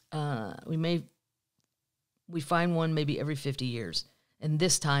find one maybe every 50 years, and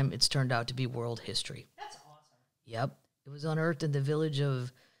this time it's turned out to be world history. That's awesome. Yep. It was unearthed in the village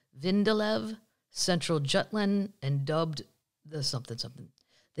of Vindelev, central Jutland, and dubbed the something.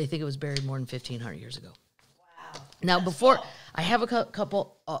 They think it was buried more than 1,500 years ago. Wow. Now, before I have a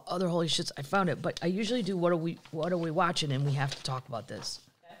couple other holy shits, I found it, but I usually do what are we watching, and we have to talk about this.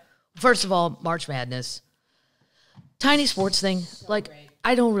 Okay. First of all, March Madness, tiny sports thing. So great.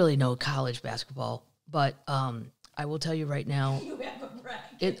 I don't really know college basketball, but I will tell you right now. You have a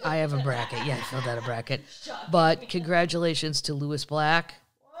bracket. I have a bracket. Yeah, I filled out a bracket. But congratulations to Lewis Black.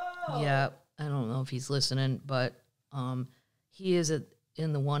 Whoa. Yeah, I don't know if he's listening, but he is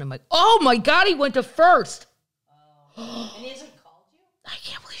in the one. Oh my God, he went to first. Oh. And he hasn't called you? I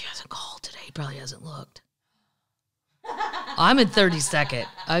can't believe he hasn't called today. He probably hasn't looked. I'm in 32nd.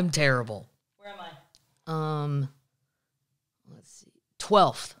 I'm terrible. Where am I? Let's see.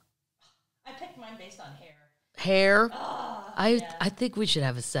 12th. I picked mine based on hair. Hair? Oh, I think we should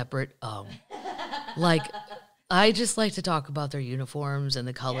have a separate, I just like to talk about their uniforms and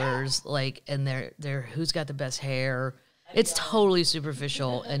the colors, and their who's got the best hair. It's totally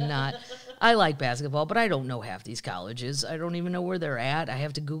superficial and not. I like basketball, but I don't know half these colleges. I don't even know where they're at. I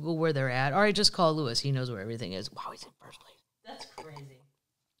have to Google where they're at. Or I just call Lewis. He knows where everything is. Wow, he's in first place. That's crazy.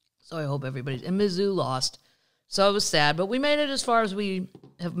 So I hope everybody's. And Mizzou lost. So it was sad, but we made it as far as we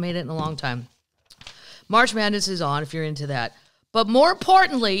have made it in a long time. March Madness is on if you're into that. But more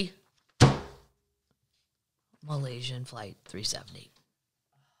importantly, Malaysian Flight 370.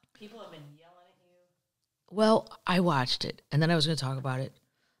 People have been yelling at you. Well, I watched it, and then I was going to talk about it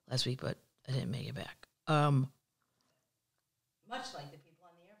last week, but I didn't make it back. Much like the people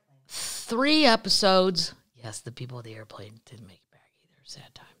on the airplane. 3 episodes. Yes, the people on the airplane didn't make it back either.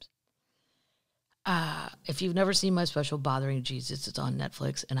 Sad times. If you've never seen my special, Bothering Jesus, it's on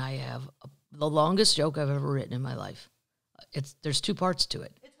Netflix, and I have the longest joke I've ever written in my life. There's 2 parts to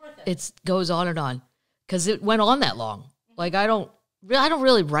it. It's worth it. It goes on and on because it went on that long. Like I don't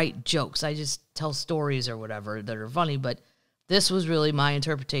really write jokes. I just tell stories or whatever that are funny. But this was really my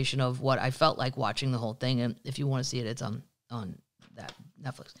interpretation of what I felt like watching the whole thing. And if you want to see it, it's on that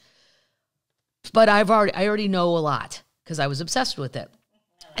Netflix. But I already know a lot because I was obsessed with it.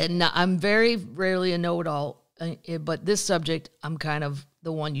 And I'm very rarely a know-it-all, but this subject, I'm kind of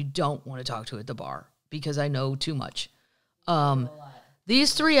the one you don't want to talk to at the bar because I know too much.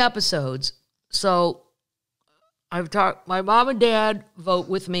 These 3 episodes, so I've talked, my mom and dad vote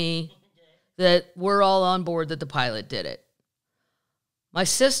with me that we're all on board that the pilot did it. My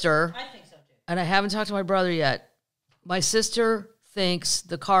sister, I think so too. And I haven't talked to my brother yet, my sister thinks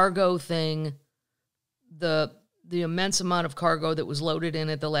the cargo thing, the immense amount of cargo that was loaded in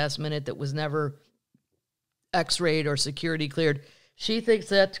at the last minute that was never x-rayed or security cleared, she thinks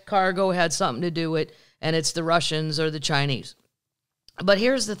that cargo had something to do with it, and it's the Russians or the Chinese. But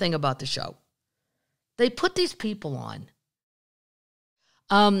here's the thing about the show. They put these people on.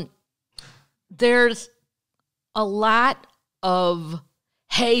 There's a lot of,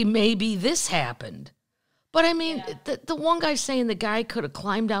 hey, maybe this happened. But I mean, the one guy saying the guy could have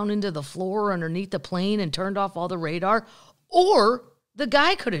climbed down into the floor underneath the plane and turned off all the radar, or the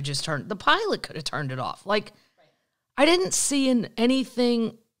guy could have just the pilot could have turned it off. Like, I didn't see in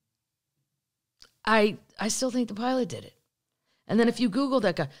anything. I still think the pilot did it. And then if you Google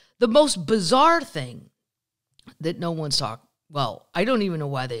that guy, the most bizarre thing that no one's talked, well, I don't even know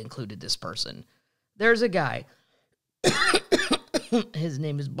why they included this person. There's a guy. His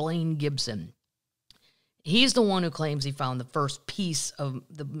name is Blaine Gibson. He's the one who claims he found the first piece of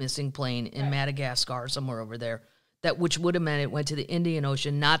the missing plane in Madagascar, somewhere over there, which would have meant it went to the Indian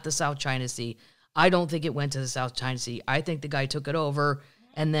Ocean, not the South China Sea. I don't think it went to the South China Sea. I think the guy took it over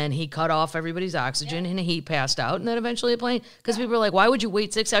And then he cut off everybody's oxygen and he passed out. And then eventually the plane, because people were like, why would you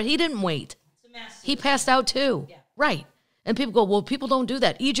wait 6 hours? He didn't wait. He passed out too. Yeah. Right. And people go, well, people don't do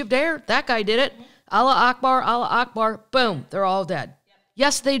that. Egypt Air, that guy did it. Allah Akbar, Allah Akbar, boom, they're all dead. Yep.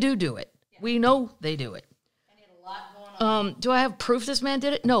 Yes, they do it. Yep. We know they do it. And he had a lot going on. Do I have proof this man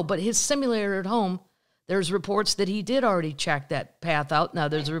did it? No, but his simulator at home, there's reports that he did already check that path out. Now,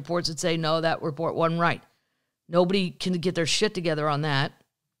 there's reports that say, no, that report wasn't right. Nobody can get their shit together on that.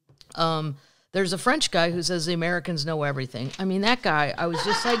 There's a French guy who says the Americans know everything. I mean, that guy, I was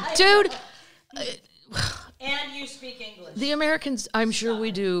just like, dude. And you speak English. The Americans, I'm sure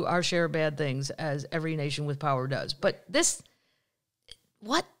we do our share of bad things, as every nation with power does. But this,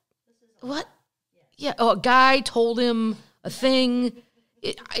 what? Yeah, a guy told him a thing.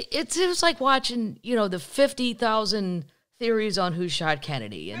 It was like watching, the 50,000 theories on who shot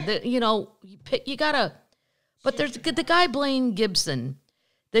Kennedy. And, you gotta, but there's the guy Blaine Gibson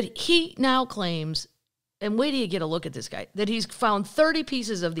that he now claims, and wait till you get a look at this guy, that he's found 30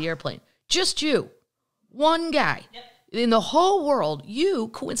 pieces of the airplane. Just you. One guy. Yep. In the whole world, you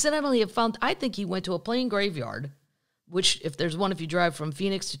coincidentally have found, I think he went to a plane graveyard, which if there's one, if you drive from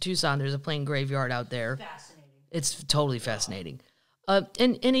Phoenix to Tucson, there's a plane graveyard out there. Fascinating. It's totally fascinating. And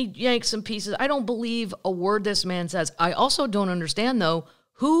he yanks some pieces. I don't believe a word this man says. I also don't understand, though,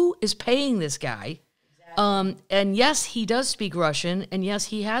 who is paying this guy. Exactly. And yes, he does speak Russian, and yes,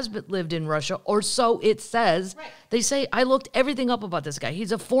 he has lived in Russia, or so it says. Right. They say, I looked everything up about this guy.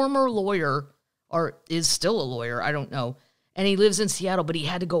 He's a former lawyer, or is still a lawyer, I don't know. And he lives in Seattle, but he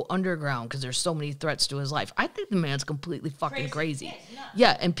had to go underground because there's so many threats to his life. I think the man's completely fucking crazy.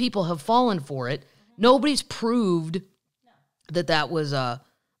 Yeah, and people have fallen for it. Mm-hmm. Nobody's proved that was a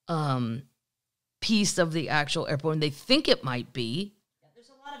piece of the actual airport, and they think it might be. Yeah, there's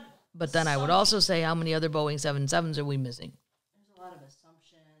a lot of but then I would also say, how many other Boeing 777s are we missing? There's a lot of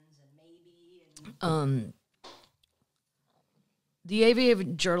assumptions and maybe. And the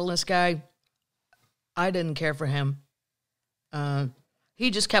aviation journalist guy, I didn't care for him. He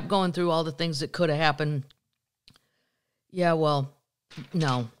just kept going through all the things that could have happened. Yeah, well,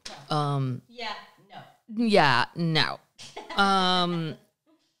 no. Yeah, no. The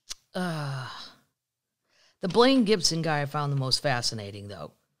Blaine Gibson guy I found the most fascinating,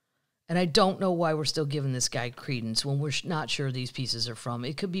 though. And I don't know why we're still giving this guy credence when we're not sure these pieces are from.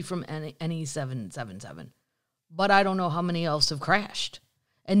 It could be from any 777. But I don't know how many else have crashed.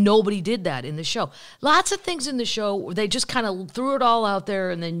 And nobody did that in the show. Lots of things in the show, they just kind of threw it all out there,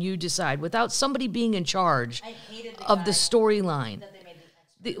 and then you decide without somebody being in charge of the storyline.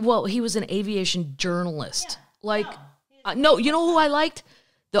 Well, he was an aviation journalist. No, you know who I liked?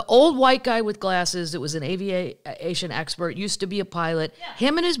 The old white guy with glasses that was an aviation expert, used to be a pilot. Yeah.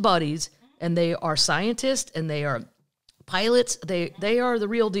 Him and his buddies, and they are scientists, and they are pilots. They are the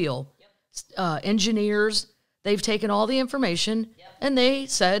real deal. Yep. Engineers. They've taken all the information, and they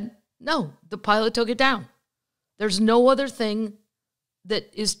said, no, the pilot took it down. There's no other thing that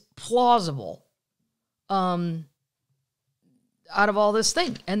is plausible out of all this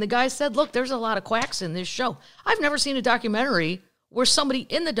thing. And the guy said, look, there's a lot of quacks in this show. I've never seen a documentary where somebody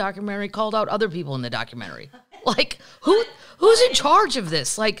in the documentary called out other people in the documentary. Like, who's in charge of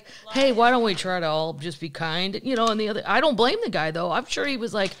this? Like, hey, why don't we try to all just be kind? And the other, I don't blame the guy, though. I'm sure he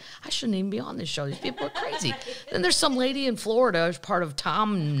was like, I shouldn't even be on this show. These people are crazy. Then there's some lady in Florida as part of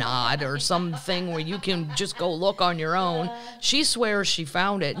Tom Nod or something where you can just go look on your own. She swears she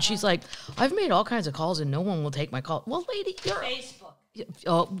found it. And she's like, I've made all kinds of calls and no one will take my call. Well, lady, you're... Facebook.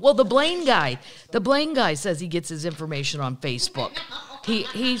 Well, the Blaine guy says he gets his information on Facebook.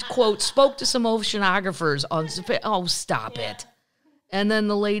 He quote, spoke to some oceanographers on, oh, stop it. And then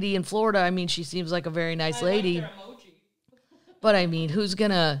the lady in Florida, I mean, she seems like a very nice lady. But I mean,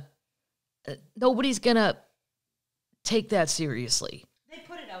 nobody's gonna take that seriously. They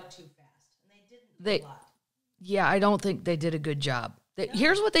put it out too fast. And they didn't do a lot. Yeah, I don't think they did a good job.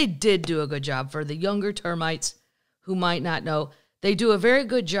 Here's what they did do a good job for the younger termites who might not know. They do a very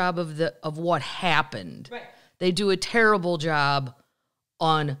good job of what happened. Right. They do a terrible job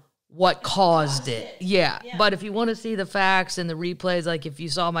on what caused it. Yeah. But if you want to see the facts and the replays, like if you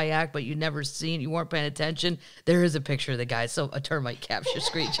saw my act but you never seen, you weren't paying attention, there is a picture of the guy. So a termite capture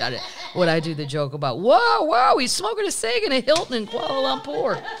screenshot it. When I do the joke about, whoa, he's smoking a cig in a Hilton in Kuala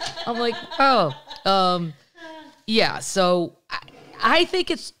Lumpur. I'm like, oh. Yeah, so I think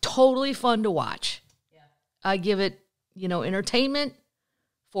it's totally fun to watch. Yeah. I give it, entertainment,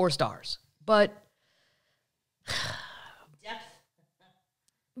 4 stars. But,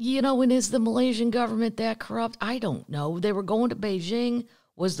 and is the Malaysian government that corrupt? I don't know. They were going to Beijing.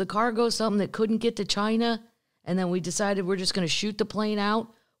 Was the cargo something that couldn't get to China? And then we decided we're just going to shoot the plane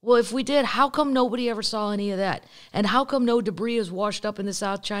out. Well, if we did, how come nobody ever saw any of that? And how come no debris is washed up in the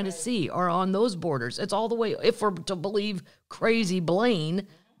South China Sea or on those borders? It's all the way, if we're to believe crazy Blaine,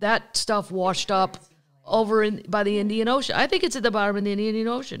 that stuff washed up over by the Indian Ocean. I think it's at the bottom of the Indian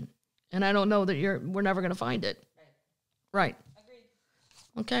Ocean. And I don't know that we're never going to find it. Right. Agreed.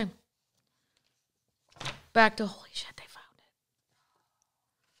 Okay. Back to, holy shit, they found it.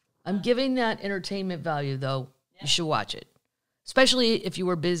 I'm giving that entertainment value, though. You should watch it. Especially if you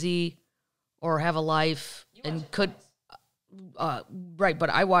were busy or have a life and could, right, but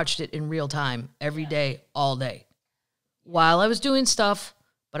I watched it in real time every day, all day, while I was doing stuff,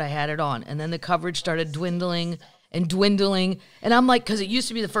 but I had it on. And then the coverage started dwindling and dwindling. And I'm like, because it used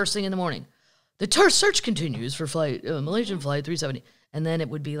to be the first thing in the morning. The search continues for Malaysian Flight 370. And then it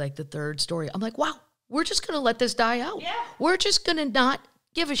would be like the third story. I'm like, wow, we're just going to let this die out. Yeah. We're just going to not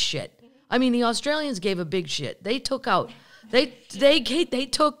give a shit. I mean, the Australians gave a big shit. They took out... They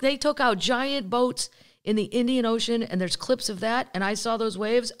took out giant boats in the Indian Ocean, and there's clips of that, and I saw those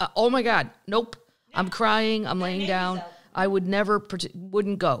waves. Oh my God, nope. I'm crying. I'm laying down. I would never,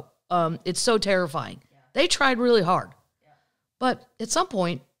 wouldn't go. It's so terrifying. Yeah. They tried really hard. Yeah. But at some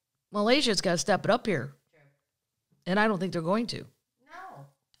point, Malaysia's got to step it up here. True. And I don't think they're going to. No.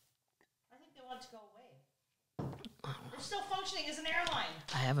 I think they want to go away. They're still functioning as an airline.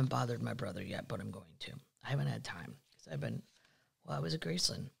 I haven't bothered my brother yet, but I'm going to. I haven't had time. I was at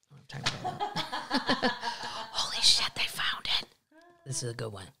Graceland. I don't have time for that. Holy shit, they found it. This is a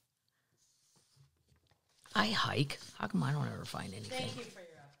good one. I hike. How come I don't ever find anything? Thank you for your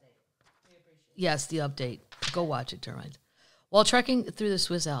update. We appreciate it. Yes, the update. Go watch it, Termites. While trekking through the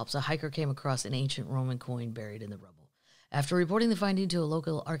Swiss Alps, a hiker came across an ancient Roman coin buried in the rubble. After reporting the finding to a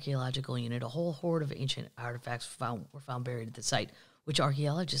local archaeological unit, a whole hoard of ancient artifacts were found buried at the site, which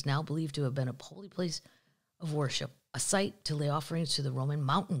archaeologists now believe to have been a holy place of worship, a site to lay offerings to the Roman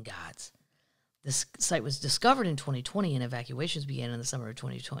mountain gods. This site was discovered in 2020, and evacuations began in the summer of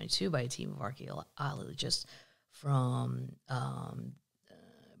 2022 by a team of archaeologists from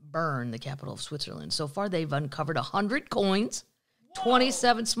Bern, the capital of Switzerland. So far, they've uncovered 100 coins,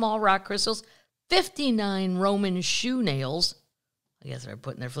 27 small rock crystals, 59 Roman shoe nails. I guess they're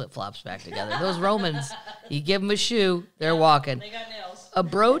putting their flip-flops back together. Those Romans, you give them a shoe, they're walking. They got nails. A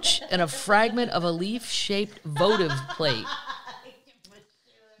brooch and a fragment of a leaf-shaped votive plate.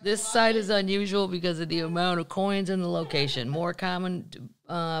 This site is unusual because of the amount of coins in the location. More common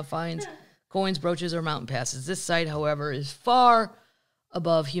finds coins, brooches, or mountain passes. This site, however, is far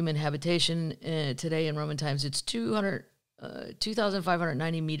above human habitation today in Roman times. It's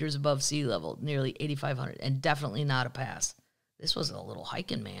 2,590 meters above sea level, nearly 8,500, and definitely not a pass. This was a little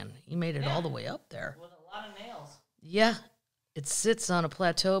hiking man. He made it all the way up there. With a lot of nails. Yeah. It sits on a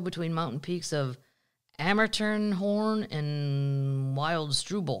plateau between mountain peaks of Amerternhorn and Wild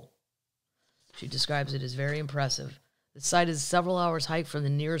Struble. She describes it as very impressive. The site is several hours hike from the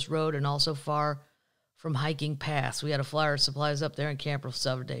nearest road and also far from hiking paths. We had a flyer supplies up there and camp for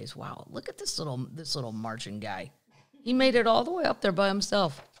 7 days. Wow, look at this little marching guy. He made it all the way up there by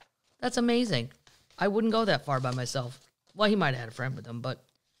himself. That's amazing. I wouldn't go that far by myself. Well, he might have had a friend with him, but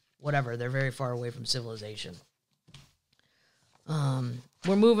whatever. They're very far away from civilization.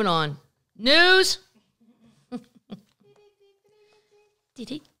 We're moving on. News. We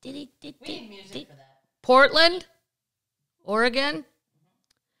need music for that. Portland, Oregon.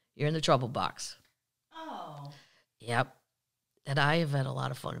 You're in the trouble box. Oh. Yep. And I have had a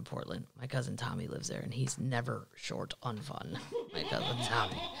lot of fun in Portland. My cousin Tommy lives there, and he's never short on fun. My cousin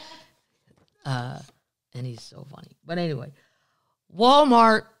Tommy. And he's so funny. But anyway,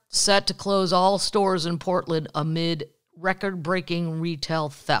 Walmart set to close all stores in Portland amid record-breaking retail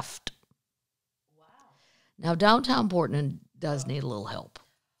theft. Wow. Now, downtown Portland does need a little help.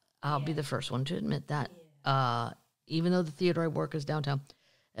 I'll be the first one to admit that. Yeah. Even though the theater I work is downtown,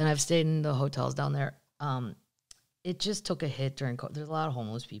 and I've stayed in the hotels down there, it just took a hit during COVID. There's a lot of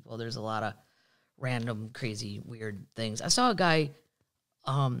homeless people. There's a lot of random, crazy, weird things. I saw a guy,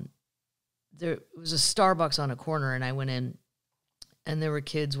 there was a Starbucks on a corner, and I went in, and there were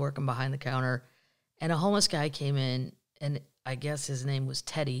kids working behind the counter, and a homeless guy came in, and I guess his name was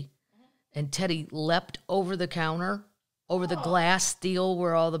Teddy, and Teddy leapt over the counter, over the glass steel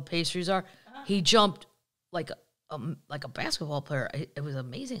where all the pastries are. He jumped like a basketball player. It was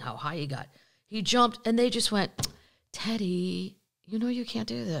amazing how high he got. He jumped, and they just went, Teddy, you know you can't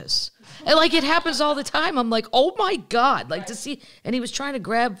do this. And, like, it happens all the time. I'm like, oh, my God. Like, to see, and he was trying to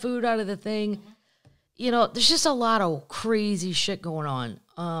grab food out of the thing. You know, there's just a lot of crazy shit going on.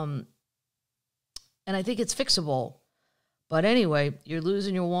 And I think it's fixable. But anyway, you're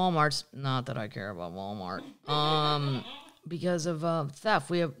losing your Walmarts. Not that I care about Walmart. Because of theft.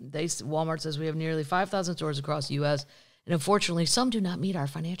 Walmart says we have nearly 5,000 stores across the U.S., and unfortunately, some do not meet our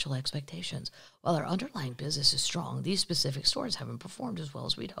financial expectations. While our underlying business is strong, these specific stores haven't performed as well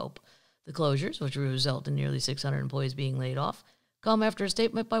as we'd hope. The closures, which will result in nearly 600 employees being laid off, come after a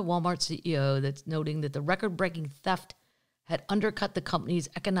statement by Walmart CEO that's noting that the record-breaking theft had undercut the company's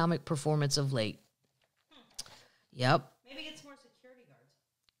economic performance of late. Yep. Maybe get some more security guards.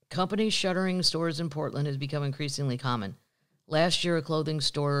 Companies shuttering stores in Portland has become increasingly common. Last year, a clothing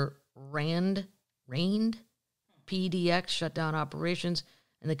store, Reigned, PDX, shut down operations,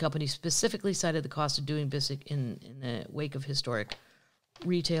 and the company specifically cited the cost of doing business in the wake of historic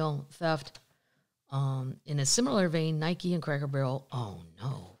retail theft. In a similar vein, Nike and Cracker Barrel,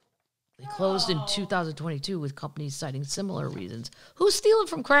 they closed in 2022 with companies citing similar reasons. Who's stealing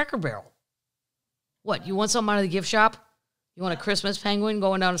from Cracker Barrel? What, you want something out of the gift shop? You want a Christmas penguin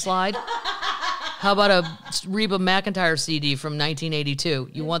going down a slide? How about a Reba McEntire CD from 1982?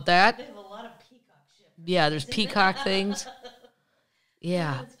 You want that? They have a lot of peacock shit. Yeah, there's peacock things.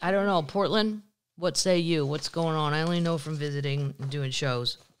 Yeah, I don't know. Portland, what say you? What's going on? I only know from visiting and doing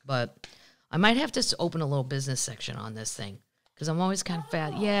shows, but I might have to open a little business section on this thing because I'm always kind of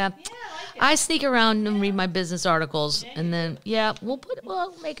fat. Yeah, I sneak around and read my business articles, and then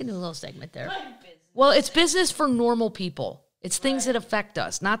we'll make a new little segment there. Well, it's business for normal people. It's things that affect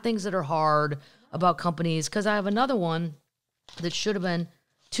us, not things that are hard about companies. Because I have another one that should have been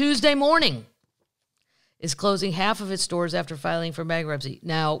Tuesday Morning is closing half of its stores after filing for bankruptcy.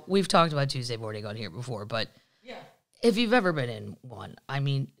 Now, we've talked about Tuesday Morning on here before, but if you've ever been in one, I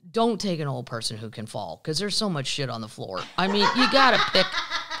mean, don't take an old person who can fall because there's so much shit on the floor. I mean, you got to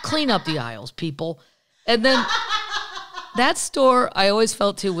clean up the aisles, people. And then that store I always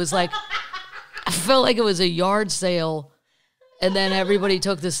felt too was like, I felt like it was a yard sale, and then everybody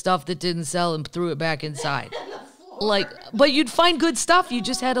took the stuff that didn't sell and threw it back inside. But you'd find good stuff. You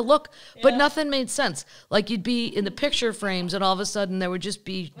just had to look, but nothing made sense. Like you'd be in the picture frames, and all of a sudden there would just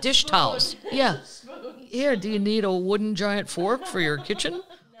be dish towels. Yeah. Here, do you need a wooden giant fork for your kitchen?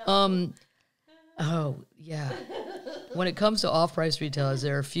 Oh, yeah. When it comes to off-price retailers,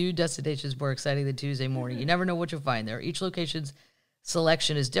 there are a few destinations more exciting than Tuesday Morning. You never know what you'll find there. Each location's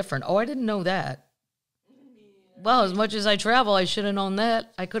selection is different. Oh, I didn't know that. Well, as much as I travel, I should have known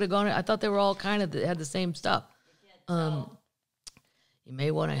that. I could have gone. I thought they were all kind of had the same stuff. You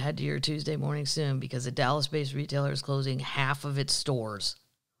may want to head to your Tuesday Morning soon because a Dallas-based retailer is closing half of its stores.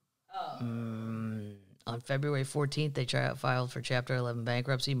 On February 14th, they filed for Chapter 11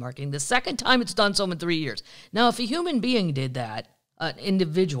 bankruptcy, marking the second time it's done so in 3 years. Now, if a human being did that, an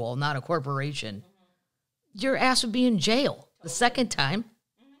individual, not a corporation, your ass would be in jail. The second time?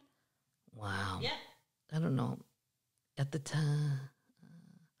 Wow. Yeah. I don't know. At the time,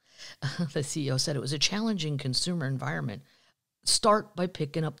 the CEO said it was a challenging consumer environment. Start by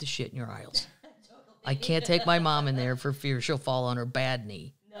picking up the shit in your aisles. Totally. I can't take my mom in there for fear she'll fall on her bad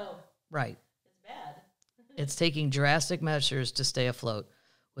knee. No. Right. It's bad. It's taking drastic measures to stay afloat,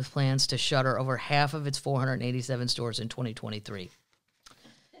 with plans to shutter over half of its 487 stores in 2023.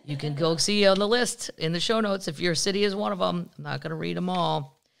 You can go see on the list in the show notes if your city is one of them. I'm not going to read them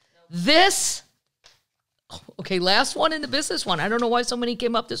all. Nope. Okay, last one in the business one. I don't know why so many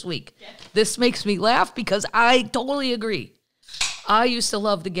came up this week. Yeah. This makes me laugh because I totally agree. I used to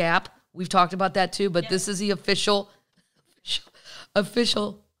love the Gap. We've talked about that too, but this is the official.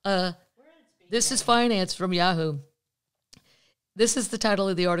 This is finance from Yahoo. This is the title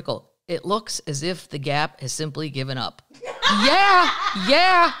of the article. It looks as if the Gap has simply given up.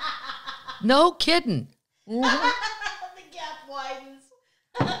 Yeah. No kidding. The Gap widens.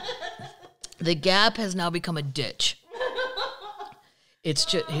 The Gap has now become a ditch. It's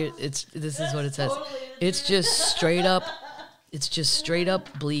just here. This is what it says. It's just straight up. It's just straight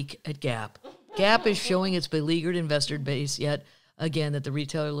up bleak at Gap. Gap is showing its beleaguered investor base yet again that the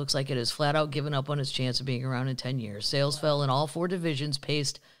retailer looks like it has flat out given up on its chance of being around in 10 years. Sales fell in all four divisions,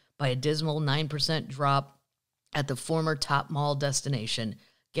 paced by a dismal 9% drop at the former top mall destination.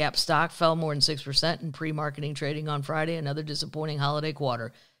 Gap stock fell more than 6% in pre-marketing trading on Friday, another disappointing holiday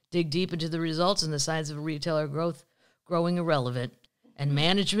quarter. Dig deep into the results and the signs of retailer growth growing irrelevant, and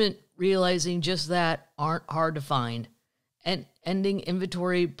management realizing just that aren't hard to find. And ending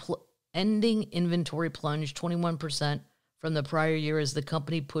inventory plunged 21% from the prior year as the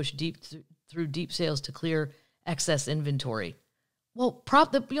company pushed deep through deep sales to clear excess inventory. Well,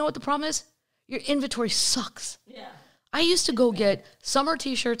 you know what the problem is? Your inventory sucks. Yeah. I used to go get summer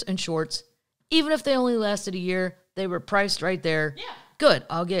T-shirts and shorts. Even if they only lasted a year, they were priced right there. Yeah. Good.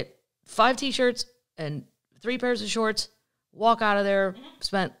 I'll get 5 T-shirts and 3 pairs of shorts walk out of there,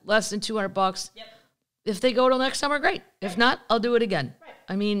 spent less than $200. Yep. If they go till next summer, great. If not, I'll do it again. Right.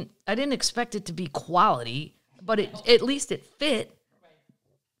 I mean, I didn't expect it to be quality, but at least it fit.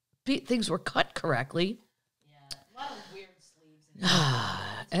 Right. Things were cut correctly. Yeah. A lot of weird sleeves.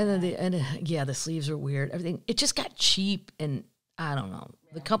 The sleeves were weird. Everything, it just got cheap, and I don't know.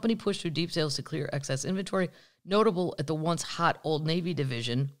 Yeah. The company pushed through deep sales to clear excess inventory. Notable at the once hot Old Navy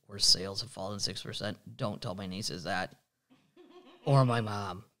division, where sales have fallen 6%. Don't tell my nieces that. Or my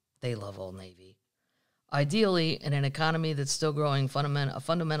mom. They love Old Navy. Ideally, in an economy that's still growing, a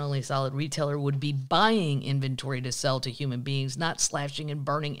fundamentally solid retailer would be buying inventory to sell to human beings, not slashing and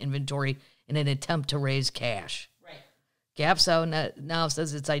burning inventory in an attempt to raise cash. Right. Gap now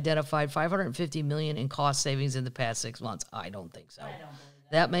says it's identified $550 million in cost savings in the past 6 months. I don't think so. I don't believe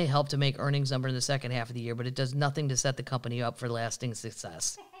that. That may help to make earnings number in the second half of the year, but it does nothing to set the company up for lasting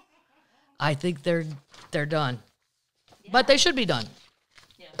success. I think they're done. Yeah. But they should be done.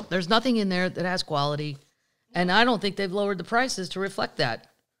 Yeah. There's nothing in there that has quality, and I don't think they've lowered the prices to reflect that.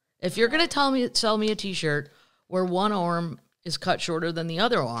 If you're going to sell me a T-shirt where one arm is cut shorter than the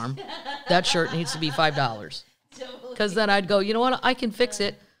other arm, that shirt needs to be $5. Because then I'd go, you know what? I can fix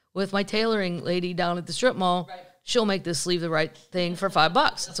it with my tailoring lady down at the strip mall. Right. She'll make this sleeve the right thing for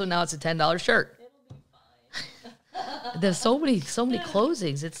 $5. So now it's a $10 shirt. It'll be fine. There's so many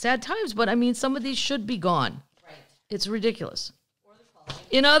closings. It's sad times, but I mean, some of these should be gone. Right. It's ridiculous. Or the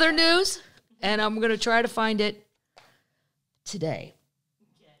quality. In other news, and I'm going to try to find it today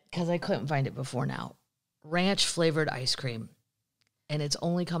because I couldn't find it before now. Ranch flavored ice cream. And it's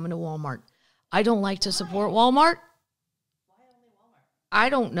only coming to Walmart. I don't like to support Walmart. Why only Walmart? I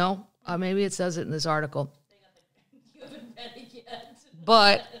don't know. Maybe it says it in this article. You haven't read it yet.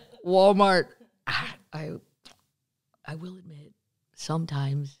 But Walmart, I will admit,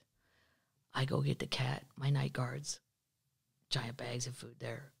 sometimes I go get the cat, my night guards, giant bags of food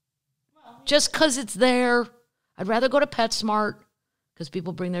there. Well, Just because it's there. I'd rather go to PetSmart because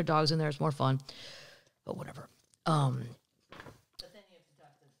people bring their dogs in there. It's more fun. But whatever. but then you have to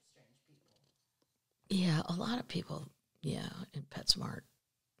talk to strange people. Yeah, a lot of people, in PetSmart.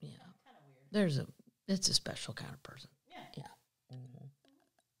 Yeah. Kind of weird. It's a special kind of person. Yeah. Mm-hmm.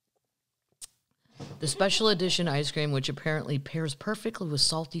 The special edition ice cream, which apparently pairs perfectly with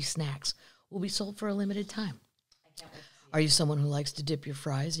salty snacks, will be sold for a limited time. I can't wait to see Are you someone who likes to dip your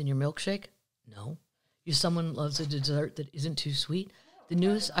fries in your milkshake? No. You someone who loves a dessert that isn't too sweet? The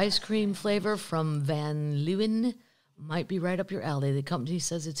newest ice cream flavor from Van Leeuwen might be right up your alley. The company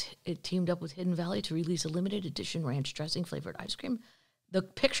says it teamed up with Hidden Valley to release a limited edition ranch dressing flavored ice cream. The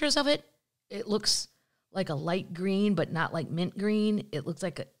pictures of it looks like a light green, but not like mint green. It looks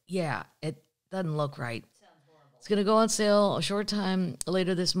like it doesn't look right. Sounds horrible. It's going to go on sale a short time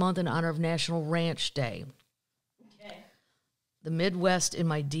later this month in honor of National Ranch Day. Okay. The Midwest in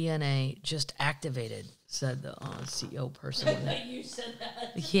my DNA just activated, said the CEO person. You said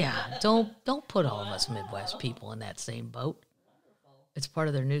that. Yeah, don't put all of us Midwest people in that same boat. Wonderful. It's part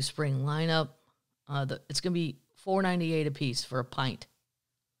of their new spring lineup. It's going to be $4.98 a piece for a pint.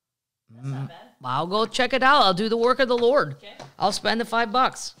 That's not bad. I'll go check it out. I'll do the work of the Lord. Okay. I'll spend the $5.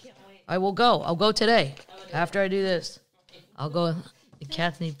 Can't wait. I will go. I'll go today. I would do After I do this, I'll go. The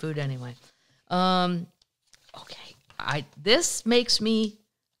cats need food anyway. Okay. This makes me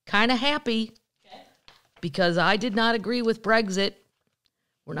kind of happy Okay. because I did not agree with Brexit.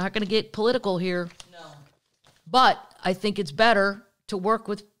 We're not going to get political here, No. but I think it's better to work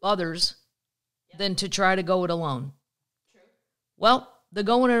with others than to try to go it alone. True. Well, the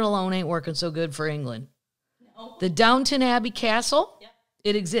going it alone ain't working so good for England. No. The Downton Abbey Castle, Yep.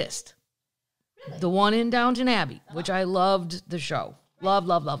 it exists. Really? The one in Downton Abbey, which I loved the show. Love.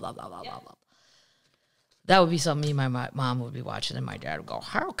 That would be something me and my mom would be watching, and my dad would go,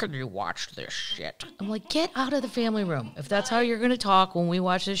 how can you watch this shit? I'm like, get out of the family room. If that's how you're going to talk when we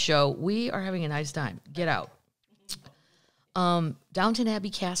watch this show, we are having a nice time. Get out. Downton Abbey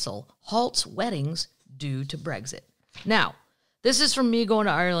Castle halts weddings due to Brexit. Now, this is from me going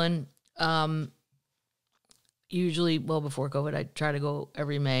to Ireland. Usually, well, before COVID, I try to go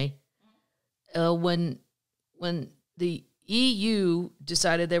every May. When the EU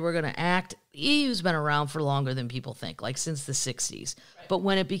decided they were going to act, the EU's been around for longer than people think, like since the 60s. Right. But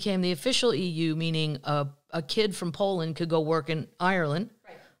when it became the official EU, meaning a kid from Poland could go work in Ireland,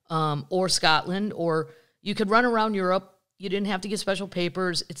 right, or Scotland, or you could run around Europe. You didn't have to get special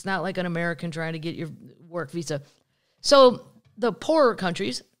papers. It's not like an American trying to get your work visa. So the poorer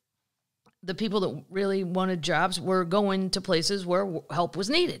countries, the people that really wanted jobs, were going to places where help was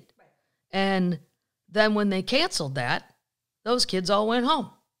needed. Right. And then when they canceled that, those kids all went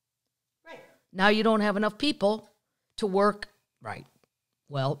home. Right. Now you don't have enough people to work. Right.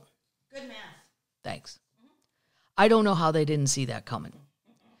 Well, Good math. thanks. I don't know how they didn't see that coming.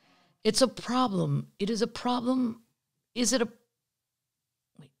 It's a problem. It is a problem. Is it a...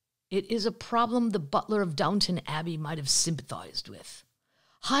 Wait. It is a problem the butler of Downton Abbey might have sympathized with.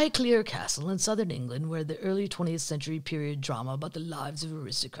 Highclere Castle in southern England, where the early 20th century period drama about the lives of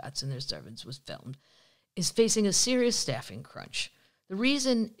aristocrats and their servants was filmed, is facing a serious staffing crunch. The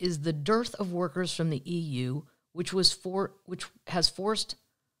reason is the dearth of workers from the EU, which has forced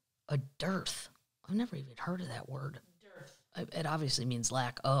a dearth. I've never even heard of that word. Dearth. It obviously means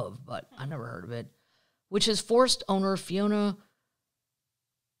lack of, but I never heard of it. Which has forced owner Fiona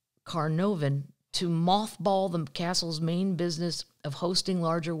Carnovan to mothball the castle's main business of hosting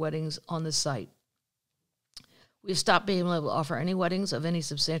larger weddings on the site. We've stopped being able to offer any weddings of any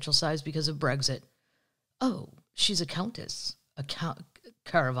substantial size because of Brexit. Oh, she's a countess. A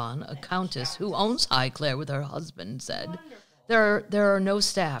countess who owns Highclere with her husband, said. There are no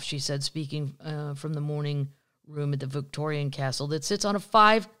staff, she said, speaking from the morning room at the Victorian castle that sits on a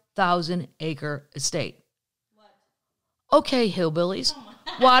 5,000-acre estate. What? Okay, hillbillies,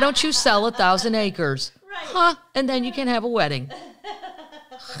 why don't you sell 1,000 acres? Right. Huh? And then you can have a wedding. Wow.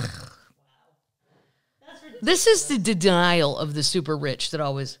 This is the denial of the super rich that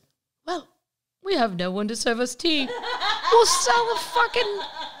always, well, we have no one to serve us tea. We'll sell a fucking...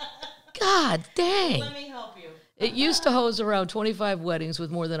 God dang. Let me help you. It used to host around 25 weddings with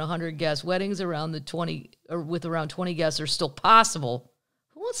more than 100 guests. Weddings around with around 20 guests are still possible.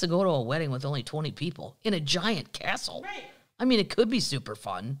 Who wants to go to a wedding with only 20 people in a giant castle? Right. I mean, it could be super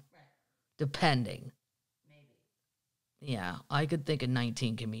fun, right. Depending. Maybe. Yeah, I could think of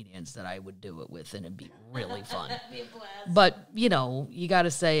 19 comedians that I would do it with, and it'd be really fun. That'd be a blast. But, you know, you got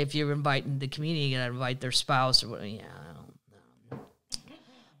to say if you're inviting the comedian, you got to invite their spouse or whatever. Yeah, I don't know.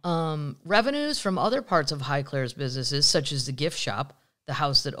 Revenues from other parts of Highclere's businesses, such as the gift shop, the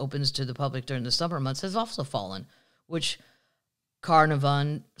house that opens to the public during the summer months, has also fallen, which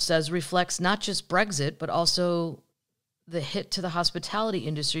Carnarvon says reflects not just Brexit, but also the hit to the hospitality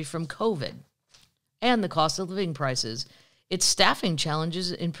industry from COVID and the cost of living prices. Its staffing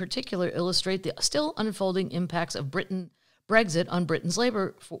challenges in particular illustrate the still unfolding impacts of Brexit on Britain's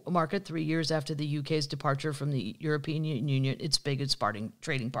labor market 3 years after the UK's departure from the European Union, its biggest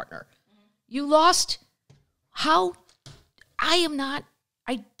trading partner. You lost... How... I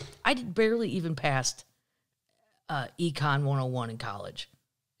barely even passed Econ 101 in college.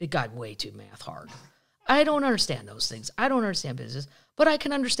 It got way too math hard. I don't understand those things. I don't understand business. But I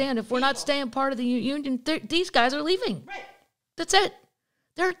can understand if we're not staying part of the union, these guys are leaving. Right. That's it.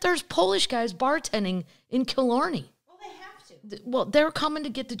 There's Polish guys bartending in Killarney. Well, they have to. Well, they're coming to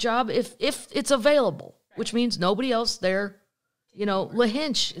get the job if it's available, right. Which means nobody else there. You know,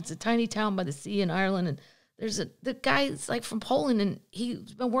 Lahinch, it's a tiny town by the sea in Ireland, and the guy's like from Poland, and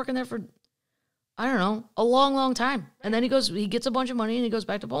he's been working there for, I don't know, a long, long time. Right. And then he gets a bunch of money, and he goes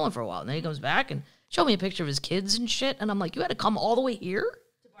back to Poland for a while. And then he comes back and showed me a picture of his kids and shit. And I'm like, you had to come all the way here?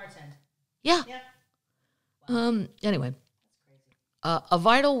 To bartend. Yeah. Wow. Anyway. A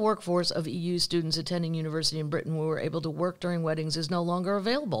vital workforce of EU students attending university in Britain who were able to work during weddings is no longer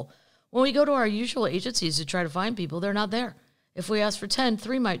available. When we go to our usual agencies to try to find people, they're not there. If we ask for 10,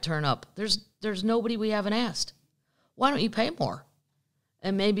 3 might turn up. There's nobody we haven't asked. Why don't you pay more?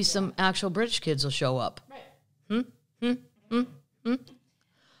 And maybe some actual British kids will show up. Right. Okay.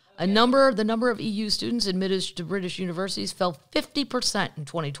 The number of EU students admitted to British universities fell 50% in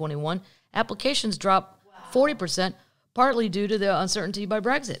 2021. Applications dropped 40%, partly due to the uncertainty by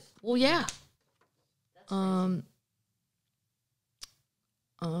Brexit. Well, yeah. Wow.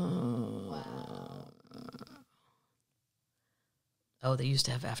 Oh, they used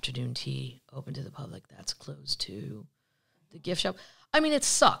to have afternoon tea open to the public. That's closed too. The gift shop. I mean, it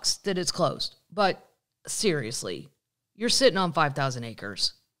sucks that it's closed, but seriously, you're sitting on 5,000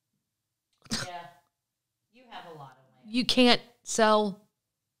 acres. Yeah. You have a lot of land. You can't sell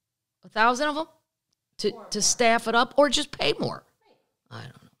 1,000 of them to staff it up or just pay more. Right. I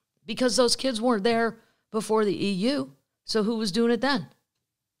don't know. Because those kids weren't there before the EU, so who was doing it then?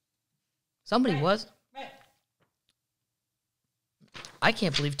 Somebody was. Right. I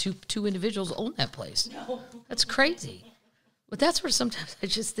can't believe two individuals own that place. No. That's crazy. But that's where sometimes I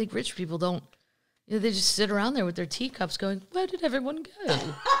just think rich people don't, you know, they just sit around there with their teacups going, where did everyone go?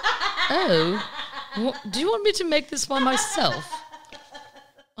 Oh, do you want me to make this by myself?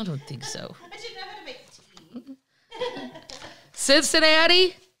 I don't think so. I didn't know how to make tea.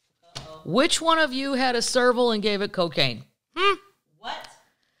 Cincinnati, Uh-oh. Which one of you had a serval and gave it cocaine? What?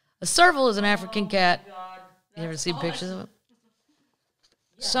 A serval is an African cat. God. You ever seen pictures of it?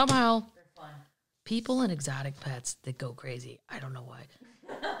 Yeah. Somehow, They're fun. People and exotic pets that go crazy. I don't know why.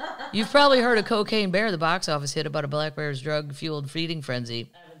 You've probably heard of Cocaine Bear, the box office hit about a black bear's drug-fueled feeding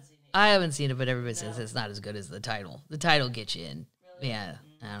frenzy. I haven't seen it, but everybody says it's not as good as the title. The title gets you in. Really? Yeah,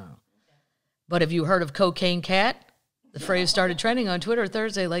 I don't know. Okay. But have you heard of Cocaine Cat? The phrase started trending on Twitter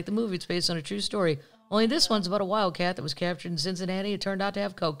Thursday like the movie. It's based on a true story. Only this one's about a wild cat that was captured in Cincinnati. It turned out to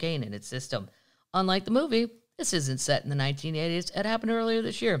have cocaine in its system. Unlike the movie, this isn't set in the 1980s. It happened earlier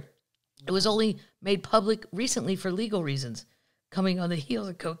this year. It was only made public recently for legal reasons. Coming on the heels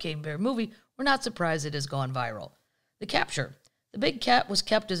of Cocaine Bear movie, we're not surprised it has gone viral. The capture. The big cat was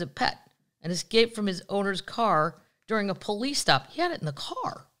kept as a pet and escaped from his owner's car during a police stop. He had it in the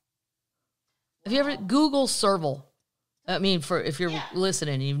car. Have you ever Google serval? I mean, for if you're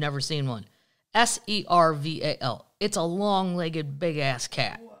listening and you've never seen one. Serval. It's a long-legged, big-ass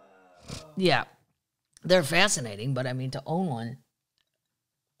cat. Whoa. Yeah. They're fascinating, but I mean, to own one.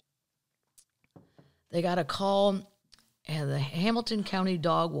 They got a call, and the Hamilton County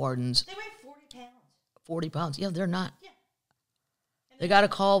dog wardens. They weigh 40 pounds. 40 pounds. Yeah, they're not. Yeah. They got a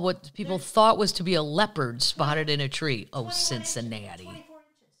call what people thought was to be a leopard spotted in a tree. Oh, Cincinnati. 24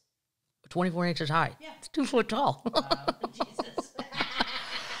 inches. 24 inches high. Yeah. It's 2 foot tall. Wow. Jesus.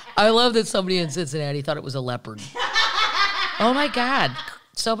 I love that somebody in Cincinnati thought it was a leopard. Oh, my God.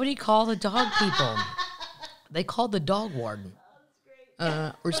 Somebody call the dog people. They called the dog warden.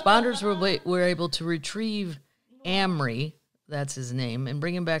 Responders were able to retrieve Amri, that's his name, and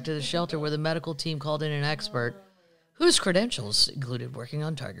bring him back to the shelter where the medical team called in an expert whose credentials included working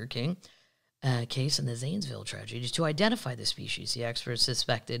on Tiger King case in the Zanesville tragedy to identify the species. The experts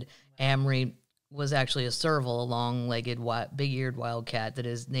suspected Amri was actually a serval, a long-legged, big-eared wildcat that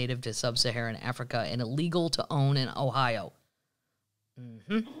is native to sub-Saharan Africa and illegal to own in Ohio.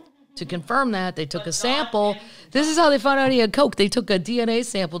 To confirm that, they took a sample. This is how they found out he had coke. They took a DNA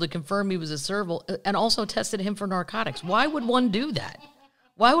sample to confirm he was a serval and also tested him for narcotics. Why would one do that?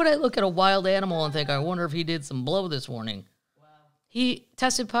 Why would I look at a wild animal and think, I wonder if he did some blow this morning? Wow. He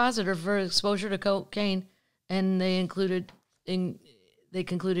tested positive for exposure to cocaine, and they concluded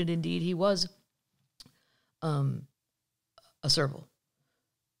indeed he was a serval.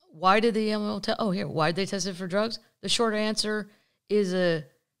 Why did the animal why did they test it for drugs? The short answer is a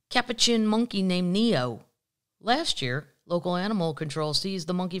capuchin monkey named Neo. Last year, local animal control seized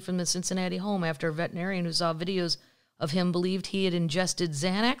the monkey from the Cincinnati home after a veterinarian who saw videos of him believed he had ingested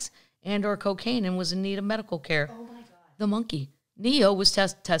Xanax and or cocaine and was in need of medical care. Oh, my God. The monkey. Neo was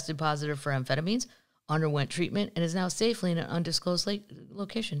tested positive for amphetamines, underwent treatment, and is now safely in an undisclosed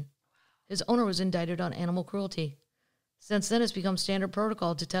location. His owner was indicted on animal cruelty. Since then, it's become standard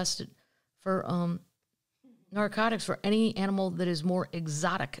protocol to test it for narcotics for any animal that is more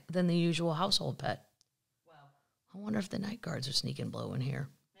exotic than the usual household pet. Wow. I wonder if the night guards are sneaking blow in here.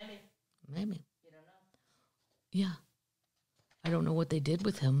 Maybe. You don't know. Yeah. I don't know what they did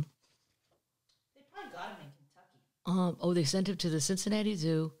with him. They probably got him in Kentucky. They sent him to the Cincinnati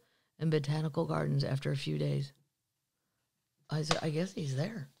Zoo and Botanical Gardens after a few days. I guess he's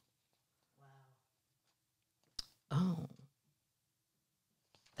there. Wow. Oh.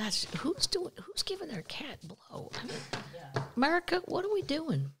 Who's giving their cat blow? I mean, America, what are we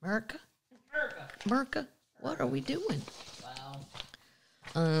doing? America, what are we doing? Wow.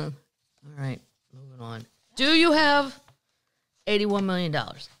 All right, moving on. Do you have $81 million?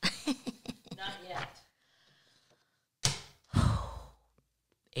 Not yet.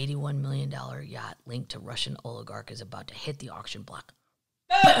 $81 million yacht linked to Russian oligarch is about to hit the auction block.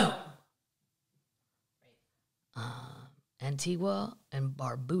 Boom! Antigua and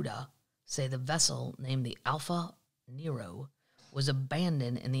Barbuda say the vessel named the Alpha Nero was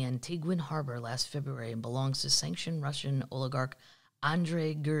abandoned in the Antiguan harbor last February and belongs to sanctioned Russian oligarch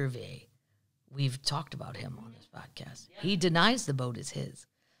Andrei Gervais. We've talked about him on this podcast. Yeah. He denies the boat is his.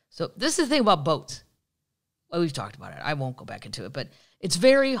 So this is the thing about boats. Well, we've talked about it. I won't go back into it, but it's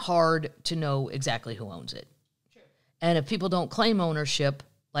very hard to know exactly who owns it. Sure. And if people don't claim ownership,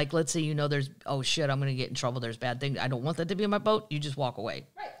 like, let's say, there's, oh, shit, I'm going to get in trouble. There's bad things. I don't want that to be on my boat. You just walk away.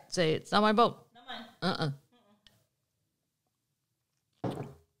 Right. Say, it's not my boat. Not mine.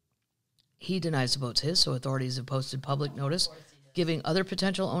 He denies the boat's his, so authorities have posted public notice, giving other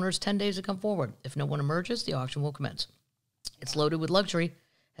potential owners 10 days to come forward. If no one emerges, the auction will commence. It's loaded with luxury,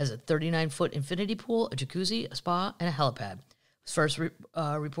 has a 39-foot infinity pool, a jacuzzi, a spa, and a helipad. It was first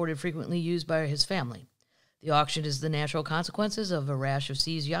reported frequently used by his family. The auction is the natural consequences of a rash of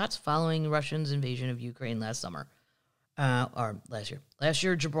seized yachts following Russia's invasion of Ukraine last year. Last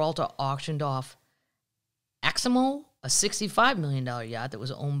year, Gibraltar auctioned off Aximo, a $65 million yacht that was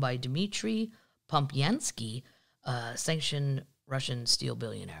owned by Dmitry Pumpyansky, a sanctioned Russian steel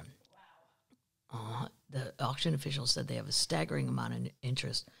billionaire. The auction officials said they have a staggering amount of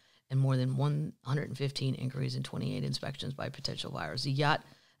interest and more than 115 inquiries and 28 inspections by potential buyers. The yacht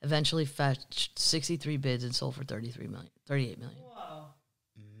eventually fetched 63 bids and sold for $38 million. Whoa.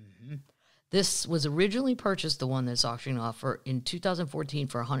 Mm-hmm. This was originally purchased, the one that's auctioning off, in 2014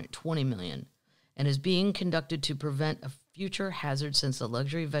 for $120 million, and is being conducted to prevent a future hazard since the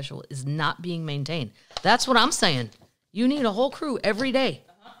luxury vessel is not being maintained. That's what I'm saying. You need a whole crew every day.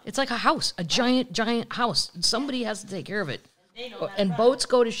 It's like a house, a giant house. Somebody has to take care of it. And boats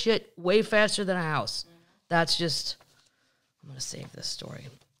go to shit way faster than a house. Mm-hmm. That's just... I'm going to save this story.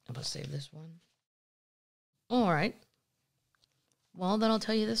 I'm going to save this one. All right. Well, then I'll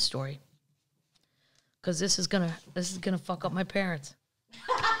tell you this story. Because this is gonna fuck up my parents.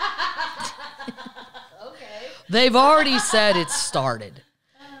 Okay. They've already said it started.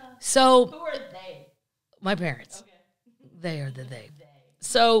 So... Who are they? My parents. Okay. They are the they.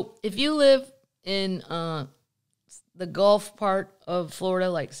 So if you live in the Gulf part of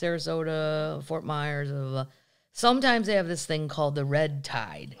Florida, like Sarasota, Fort Myers, blah, blah, blah, sometimes they have this thing called the red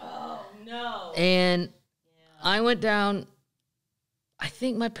tide. Oh, no. And I went down, I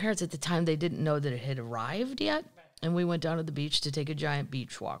think my parents at the time, they didn't know that it had arrived yet. Right. And we went down to the beach to take a giant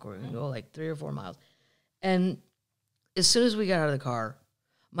beach walk. We're going to go like 3 or 4 miles. And as soon as we got out of the car,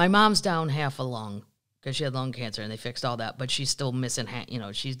 my mom's down half a lung because she had lung cancer and they fixed all that, but she's still missing,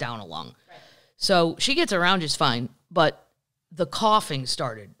 she's down a lung. Right. So she gets around just fine, but the coughing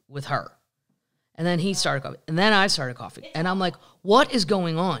started with her. And then he started coughing. And then I started coughing. And I'm like, what is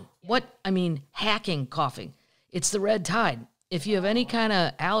going on? Hacking coughing. It's the red tide. If you have any kind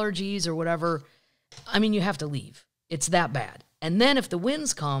of allergies or whatever, you have to leave. It's that bad. And then if the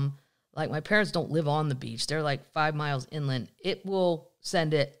winds come, like my parents don't live on the beach. They're like 5 miles inland. It will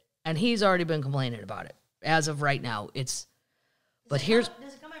send it. And he's already been complaining about it. As of right now, does it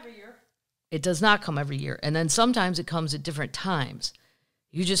come every year? It does not come every year. And then sometimes it comes at different times.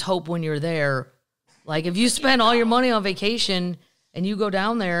 You just hope when you're there, like if you spend all your money on vacation and you go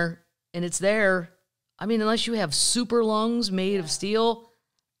down there and it's there, unless you have super lungs made of steel,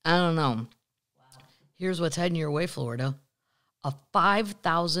 I don't know. Wow. Here's what's heading your way, Florida. A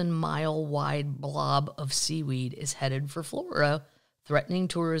 5,000-mile wide blob of seaweed is headed for Florida, threatening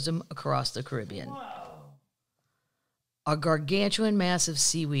tourism across the Caribbean. Whoa. A gargantuan mass of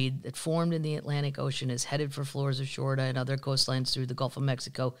seaweed that formed in the Atlantic Ocean is headed for floors of Florida and other coastlines through the Gulf of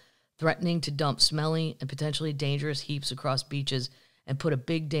Mexico, threatening to dump smelly and potentially dangerous heaps across beaches and put a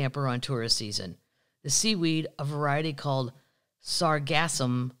big damper on tourist season. The seaweed, a variety called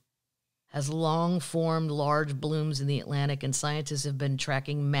sargassum, has long formed large blooms in the Atlantic, and scientists have been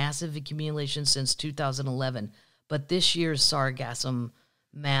tracking massive accumulations since 2011. But this year's sargassum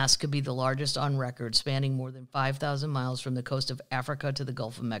mass could be the largest on record, spanning more than 5,000 miles from the coast of Africa to the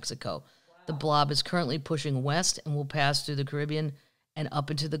Gulf of Mexico. Wow. The blob is currently pushing west and will pass through the Caribbean and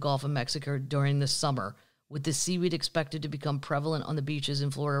up into the Gulf of Mexico during the summer, with the seaweed expected to become prevalent on the beaches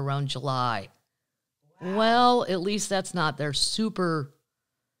in Florida around July. Wow. Well, at least that's not their super,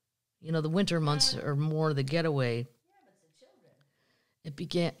 the winter months are more the getaway. Yeah, but it's the children.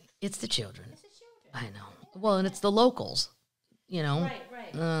 It's the children. It's the children. I know. Well, and it's the locals, Right.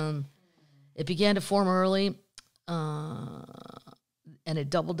 It began to form early, and it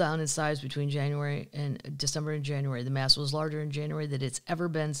doubled down in size between December and January. The mass was larger in January than it's ever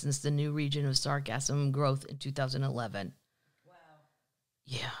been since the new region of sargassum growth in 2011. Wow.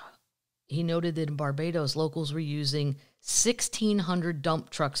 Yeah. He noted that in Barbados, locals were using 1,600 dump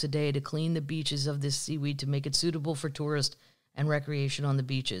trucks a day to clean the beaches of this seaweed to make it suitable for tourists and recreation on the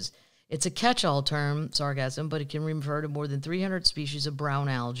beaches. It's a catch-all term, sargassum, but it can refer to more than 300 species of brown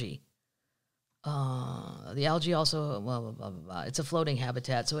algae. The algae also, blah, blah, blah, blah, blah. It's a floating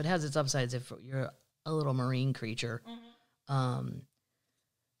habitat, so it has its upsides if you're a little marine creature. Mm-hmm.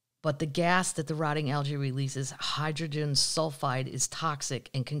 But the gas that the rotting algae releases, hydrogen sulfide, is toxic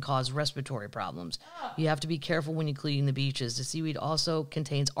and can cause respiratory problems. Oh. You have to be careful when you clean the beaches. The seaweed also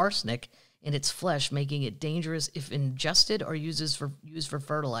contains arsenic in its flesh, making it dangerous if ingested or used for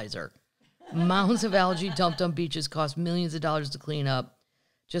fertilizer. Mounds of algae dumped on beaches cost millions of dollars to clean up.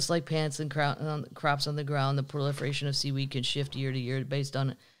 Just like plants and crops on the ground, the proliferation of seaweed can shift year to year based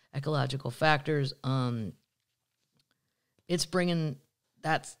on ecological factors. It's bringing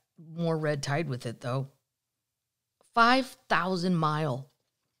that more red tide with it, though. 5,000 mile.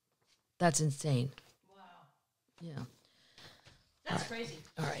 That's insane. Wow. Yeah. That's crazy.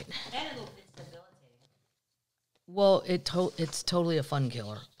 All right. And it's debilitating. Well, it's totally a fun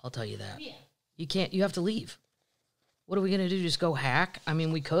killer. I'll tell you that. Yeah. You have to leave. What are we going to do? Just go hack?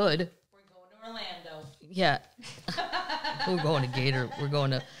 We could. We're going to Orlando. Yeah. We're going to Gator. We're going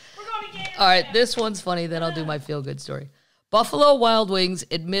to Gator. All right, this one's funny. Then I'll do my feel-good story. Buffalo Wild Wings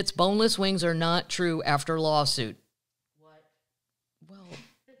admits boneless wings are not true after lawsuit. What? Well,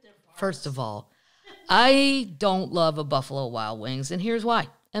 first of all, I don't love a Buffalo Wild Wings, and here's why.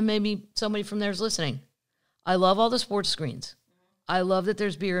 And maybe somebody from there is listening. I love all the sports screens. I love that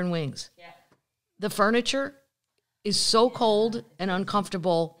there's beer and wings. Yeah. The furniture is so cold and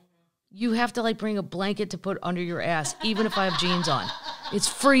uncomfortable. You have to like bring a blanket to put under your ass, even if I have jeans on. It's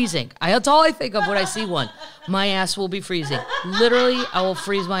freezing. That's all I think of when I see one. My ass will be freezing. Literally, I will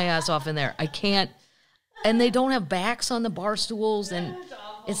freeze my ass off in there. I can't. And they don't have backs on the bar stools, and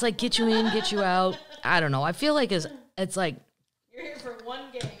it's like get you in, get you out. I don't know. I feel like it's like you're here for one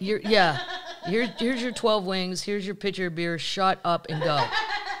game. Here's your 12 wings. Here's your pitcher of beer. Shut up and go.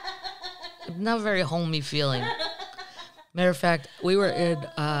 Not a very homey feeling. Matter of fact, we were in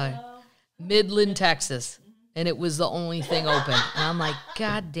Midland, Texas, and it was the only thing open. And I'm like,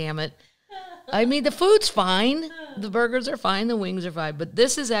 God damn it. I mean, the food's fine. The burgers are fine. The wings are fine. But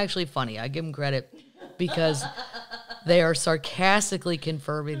this is actually funny. I give them credit because they are sarcastically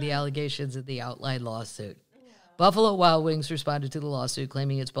confirming the allegations in the outlined lawsuit. Buffalo Wild Wings responded to the lawsuit,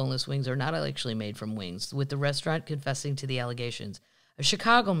 claiming its boneless wings are not actually made from wings, with the restaurant confessing to the allegations. A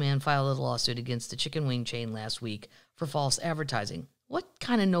Chicago man filed a lawsuit against the chicken wing chain last week for false advertising. What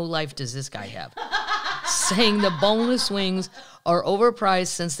kind of no life does this guy have? Saying the boneless wings are overpriced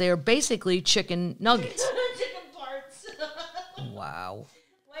since they are basically chicken nuggets. Chicken parts. Wow.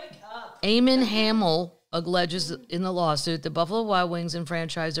 Wake up. Eamon Hamill alleges in the lawsuit that Buffalo Wild Wings and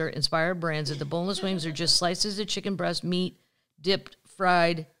franchisor Inspired Brands that the boneless wings are just slices of chicken breast meat deep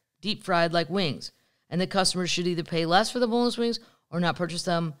fried like wings, and that customers should either pay less for the boneless wings or not purchase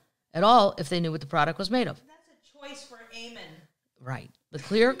them at all if they knew what the product was made of. That's a choice for Eamon. Right. The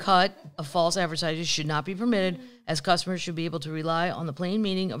clear cut of false advertising should not be permitted, as customers should be able to rely on the plain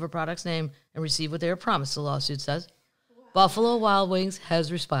meaning of a product's name and receive what they are promised, the lawsuit says. Wow. Buffalo Wild Wings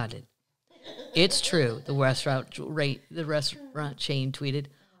has responded. It's true, the restaurant chain tweeted.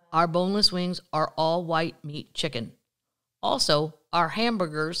 Our boneless wings are all white meat chicken. Also, our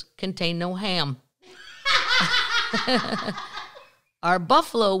hamburgers contain no ham. Our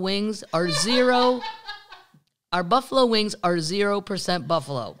buffalo wings are 0%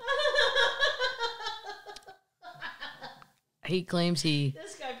 buffalo. He claims This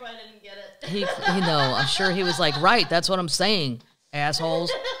guy probably didn't get it. I'm sure he was like, right, that's what I'm saying,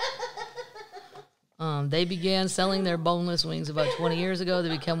 assholes. They began selling their boneless wings about 20 years ago. They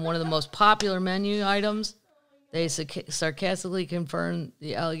became one of the most popular menu items. They sarcastically confirmed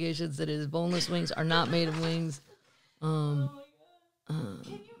the allegations that his boneless wings are not made of wings. Oh my God.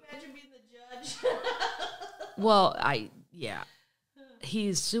 Can you imagine being the judge? Well,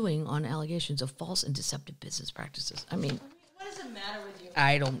 he's suing on allegations of false and deceptive business practices. I mean, what does it matter with you?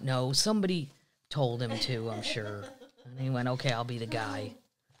 I don't know. Somebody told him to, I'm sure. And he went, okay, I'll be the guy.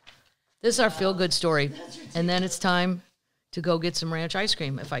 This is our feel-good story. And then it's time to go get some ranch ice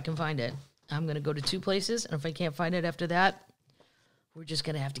cream if I can find it. I'm going to go to 2 places, and if I can't find it after that, we're just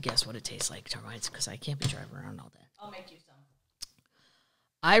going to have to guess what it tastes like, termites, because I can't be driving around all day. I'll make you some.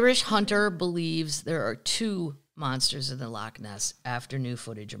 Irish hunter believes there are 2 monsters in the Loch Ness after new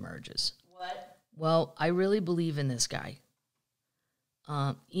footage emerges. What? Well, I really believe in this guy.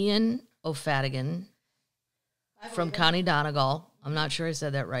 Ian O'Fadigan from County Donegal. I'm not sure I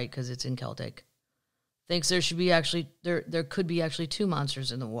said that right because it's in Celtic. Thinks there could be actually 2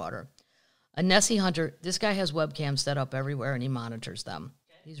 monsters in the water. A Nessie hunter, this guy has webcams set up everywhere and he monitors them.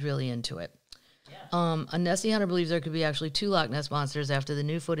 Okay. He's really into it. Yeah. A Nessie hunter believes there could be actually 2 Loch Ness monsters after the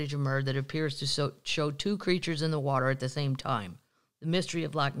new footage emerged that appears to show 2 creatures in the water at the same time. The mystery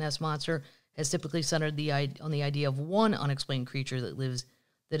of Loch Ness monster has typically centered on the idea of one unexplained creature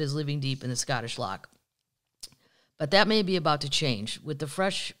that is living deep in the Scottish Loch. But that may be about to change, with the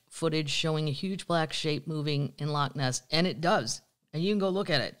fresh footage showing a huge black shape moving in Loch Ness, and it does. And you can go look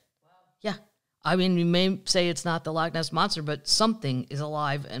at it. Wow. Yeah. I mean, you may say it's not the Loch Ness monster, but something is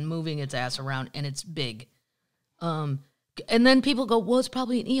alive and moving its ass around, and it's big. And then people go, well, it's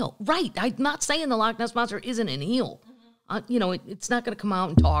probably an eel. Right. I'm not saying the Loch Ness monster isn't an eel. Mm-hmm. It's not going to come out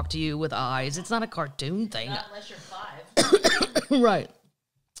and talk to you with eyes. It's not a cartoon thing. Not unless you're 5. Right.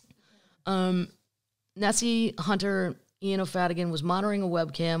 Nessie hunter Ian O'Fadigan was monitoring a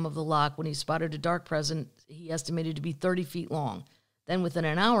webcam of the loch when he spotted a dark presence he estimated to be 30 feet long. Then within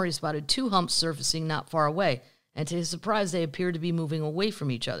an hour, he spotted 2 humps surfacing not far away, and to his surprise, they appeared to be moving away from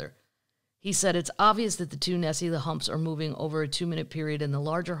each other. He said it's obvious that the 2 Nessie humps are moving over a 2-minute period, and the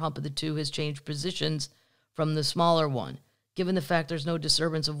larger hump of the 2 has changed positions from the smaller one. Given the fact there's no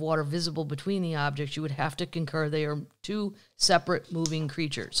disturbance of water visible between the objects, you would have to concur they are 2 separate moving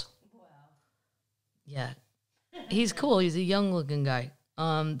creatures. Yeah. He's cool. He's a young-looking guy.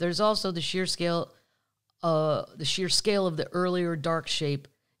 There's also the sheer scale of the earlier dark shape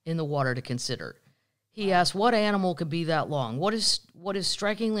in the water to consider. He asked, what animal could be that long? What is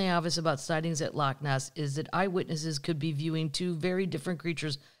strikingly obvious about sightings at Loch Ness is that eyewitnesses could be viewing two very different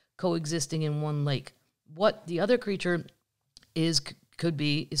creatures coexisting in one lake. What the other creature could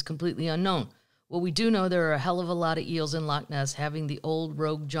be is completely unknown. What we do know, there are a hell of a lot of eels in Loch Ness. Having the old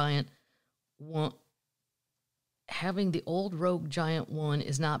rogue giant one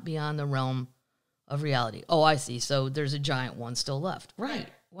is not beyond the realm of reality. Oh, I see. So there's a giant one still left. Right.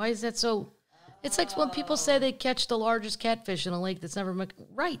 Why is that so? It's like when people say they catch the largest catfish in a lake that's never...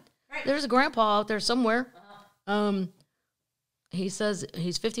 Right. There's a grandpa out there somewhere. He says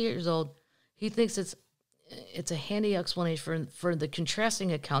he's 58 years old. He thinks it's a handy explanation for the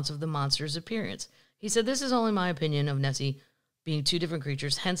contrasting accounts of the monster's appearance. He said, this is only my opinion of Nessie being two different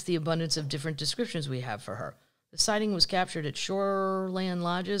creatures, hence the abundance of different descriptions we have for her. The sighting was captured at Shoreland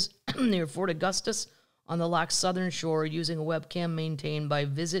Lodges near Fort Augustus on the loch's southern shore using a webcam maintained by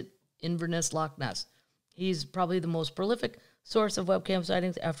Visit Inverness Loch Ness. He's probably the most prolific source of webcam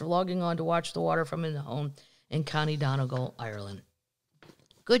sightings after logging on to watch the water from his home in County Donegal, Ireland.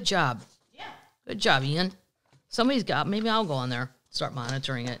 Good job. Yeah. Good job, Ian. Maybe I'll go on there, start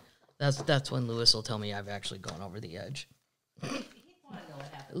monitoring it. That's when Lewis will tell me I've actually gone over the edge. He'd want to know what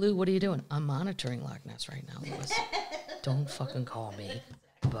happened. Lou, what are you doing? I'm monitoring Loch Ness right now, Lewis. Don't fucking call me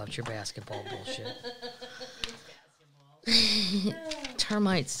about your basketball bullshit.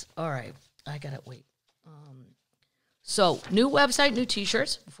 Termites. All right. I got to wait. So, new website, new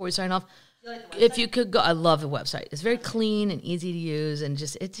t-shirts before we sign off. If you could go, I love the website. It's very clean and easy to use, and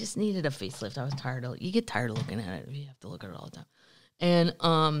it just needed a facelift. I was tired of it. You get tired of looking at it. You have to look at it all the time.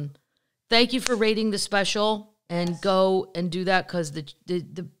 And thank you for rating the special, and go and do that because the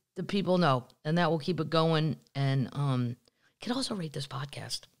people know, and that will keep it going. And you can also rate this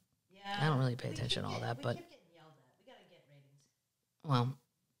podcast. Yeah, I don't really pay attention to all that, but we keep getting yelled at. We gotta get ratings. well,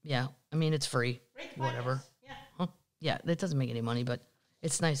 yeah. I mean, it's free. Rate the Whatever. podcast. Yeah. Huh? Yeah, that doesn't make any money, but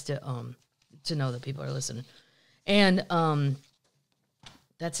it's nice to know that people are listening. And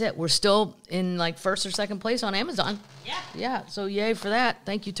that's it. We're still in like first or second place on Amazon. Yeah. Yeah, so yay for that.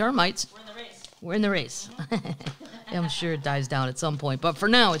 Thank you, termites. We're in the race. We're in the race. Yeah, I'm sure it dies down at some point. But for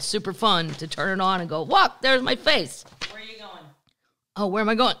now, it's super fun to turn it on and go, whoop, there's my face. Where are you going? Oh, where am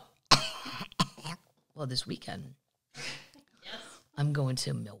I going? Well, this weekend, Yes. I'm going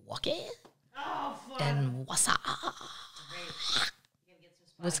to Milwaukee Oh, fun. and Wausau, Great. You gonna get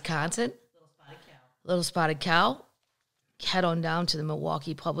some Wisconsin. little spotted cow. Little Spotted Cow. Head on down to the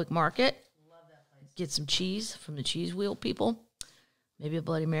Milwaukee Public Market. Love that place. Get some cheese from the cheese wheel people. Maybe a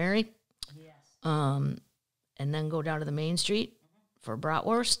Bloody Mary. Yes. And then go down to the main street for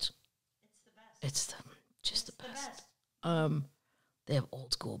bratwurst. It's the best. Just the It's the best. best. They have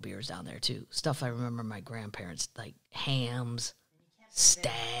old school beers down there too. Stuff I remember my grandparents, like hams,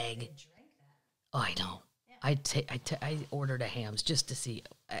 stag. Drink that. Oh, I know. Yeah. I ordered a hams just to see.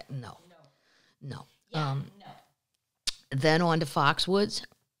 No. Yeah, no. Then on to Foxwoods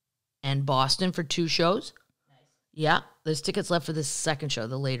and Boston for 2 shows. Nice. Yeah, there's tickets left for the second show,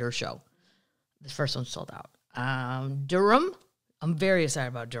 the later show. The first one sold out. Durham, I'm very excited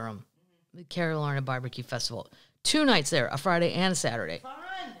about Durham. The Carolina Barbecue Festival. 2 nights there, a Friday and a Saturday. Fun.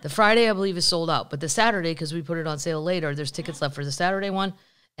 The Friday, I believe, is sold out. But the Saturday, because we put it on sale later, there's tickets left for the Saturday one.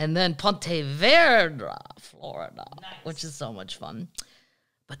 And then Ponte Vedra, Florida, Nice. which is so much fun.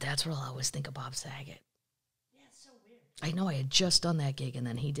 But that's where I'll always think of Bob Saget. Yeah, it's so weird. I know I had just done that gig, and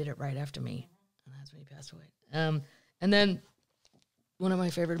then he did it right after me. And that's when he passed away. And then one of my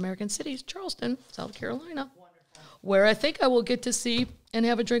favorite American cities, Charleston, South Carolina, Wonderful. where I think I will get to see and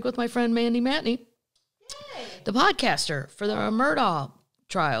have a drink with my friend Mandy Matney, Yay. the podcaster for the Murdaugh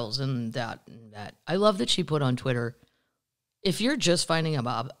trials and that. I love that she put on Twitter, if you're just finding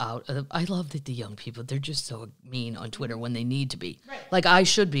out, I love that the young people, they're just so mean on Twitter when they need to be. Right. Like I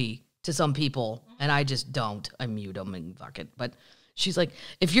should be to some people, and I just don't. I mute them and fuck it. But she's like,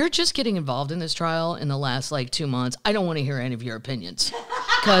 if you're just getting involved in this trial in the last like 2 months, I don't want to hear any of your opinions.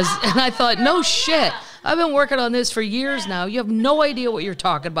 And I thought, no shit. I've been working on this for years now. You have no idea what you're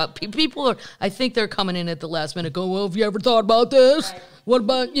talking about. People are, I think they're coming in at the last minute going, well, have you ever thought about this? Right. What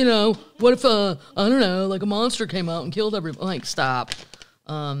about, what if, I don't know, like a monster came out and killed everyone? Like, stop.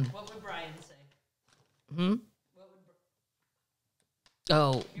 What would Brian say? Hmm? What would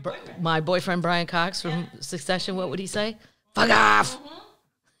Oh, Your boyfriend. my boyfriend Brian Cox from Succession, what would he say? Fuck off!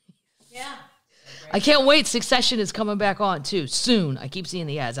 Yeah. I can't wait. Succession is coming back on, too, soon. I keep seeing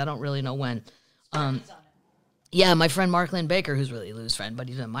the ads. I don't really know when. He's on it. Yeah, my friend Mark Lynn Baker, who's really Lou's friend, but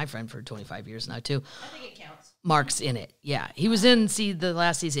he's been my friend for 25 years now, too. I think it counts. Mark's in it. Yeah. He was in, the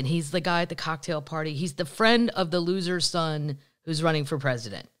last season. He's the guy at the cocktail party. He's the friend of the loser's son who's running for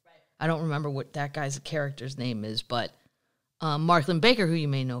president. Right. I don't remember what that guy's character's name is, but Mark Lynn Baker, who you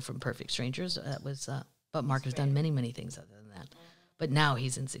may know from Perfect Strangers, but Mark has done many, many things other than that. But now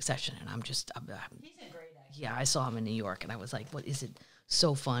he's in Succession, and he's a great actor. Yeah, I saw him in New York, and I was like, what is it?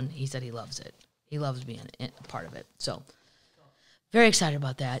 So fun. He said he loves it. He loves being a part of it. So, very excited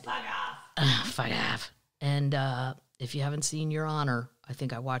about that. Fuck off. Fuck off. And if you haven't seen Your Honor, I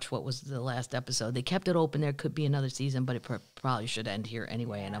think I watched what was the last episode. They kept it open. There could be another season, but it probably should end here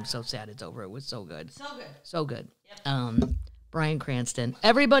anyway, and I'm so sad it's over. It was so good. So good. So good. Yep. Bryan Cranston.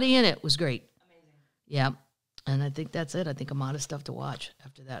 Everybody in it was great. Amazing. Yeah. And I think that's it. I think I'm out of stuff to watch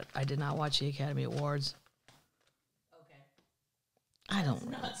after that. I did not watch the Academy Awards. I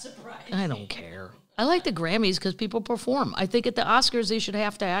don't care. I like the Grammys because people perform. I think at the Oscars they should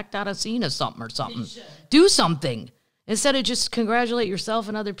have to act out a scene of something or something. Do something instead of just congratulate yourself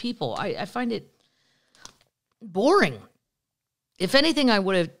and other people. I find it boring. If anything, I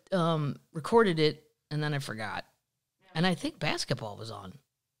would have recorded it and then I forgot. Yeah. And I think basketball was on.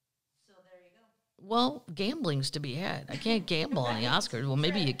 So there you go. Well, gambling's to be had. I can't gamble on the Oscars. Well,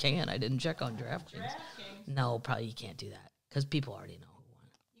 maybe you can. I didn't check on DraftKings. No, probably you can't do that. Because people already know who won.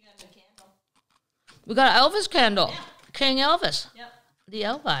 You got a new candle. We got an Elvis candle. Yeah. King Elvis. Yep. The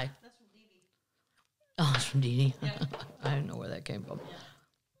Elvi. That's from Dee Dee. Oh, it's from Dee Dee. Yep. I didn't know where that came from. Yeah.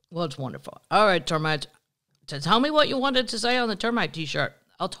 Well, it's wonderful. All right, termites. So tell me what you wanted to say on the termite T-shirt.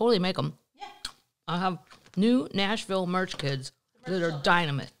 I'll totally make them. Yeah. I'll have new Nashville merch kids that are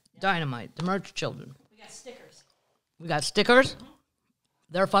dynamite. Yep. Dynamite. The merch children. We got stickers. We got stickers. Mm-hmm.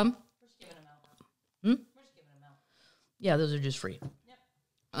 They're fun. We're just giving them out. Hmm? We're just giving them out. Yeah, those are just free. Yep.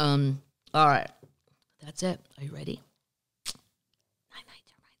 All right. That's it. Are you ready?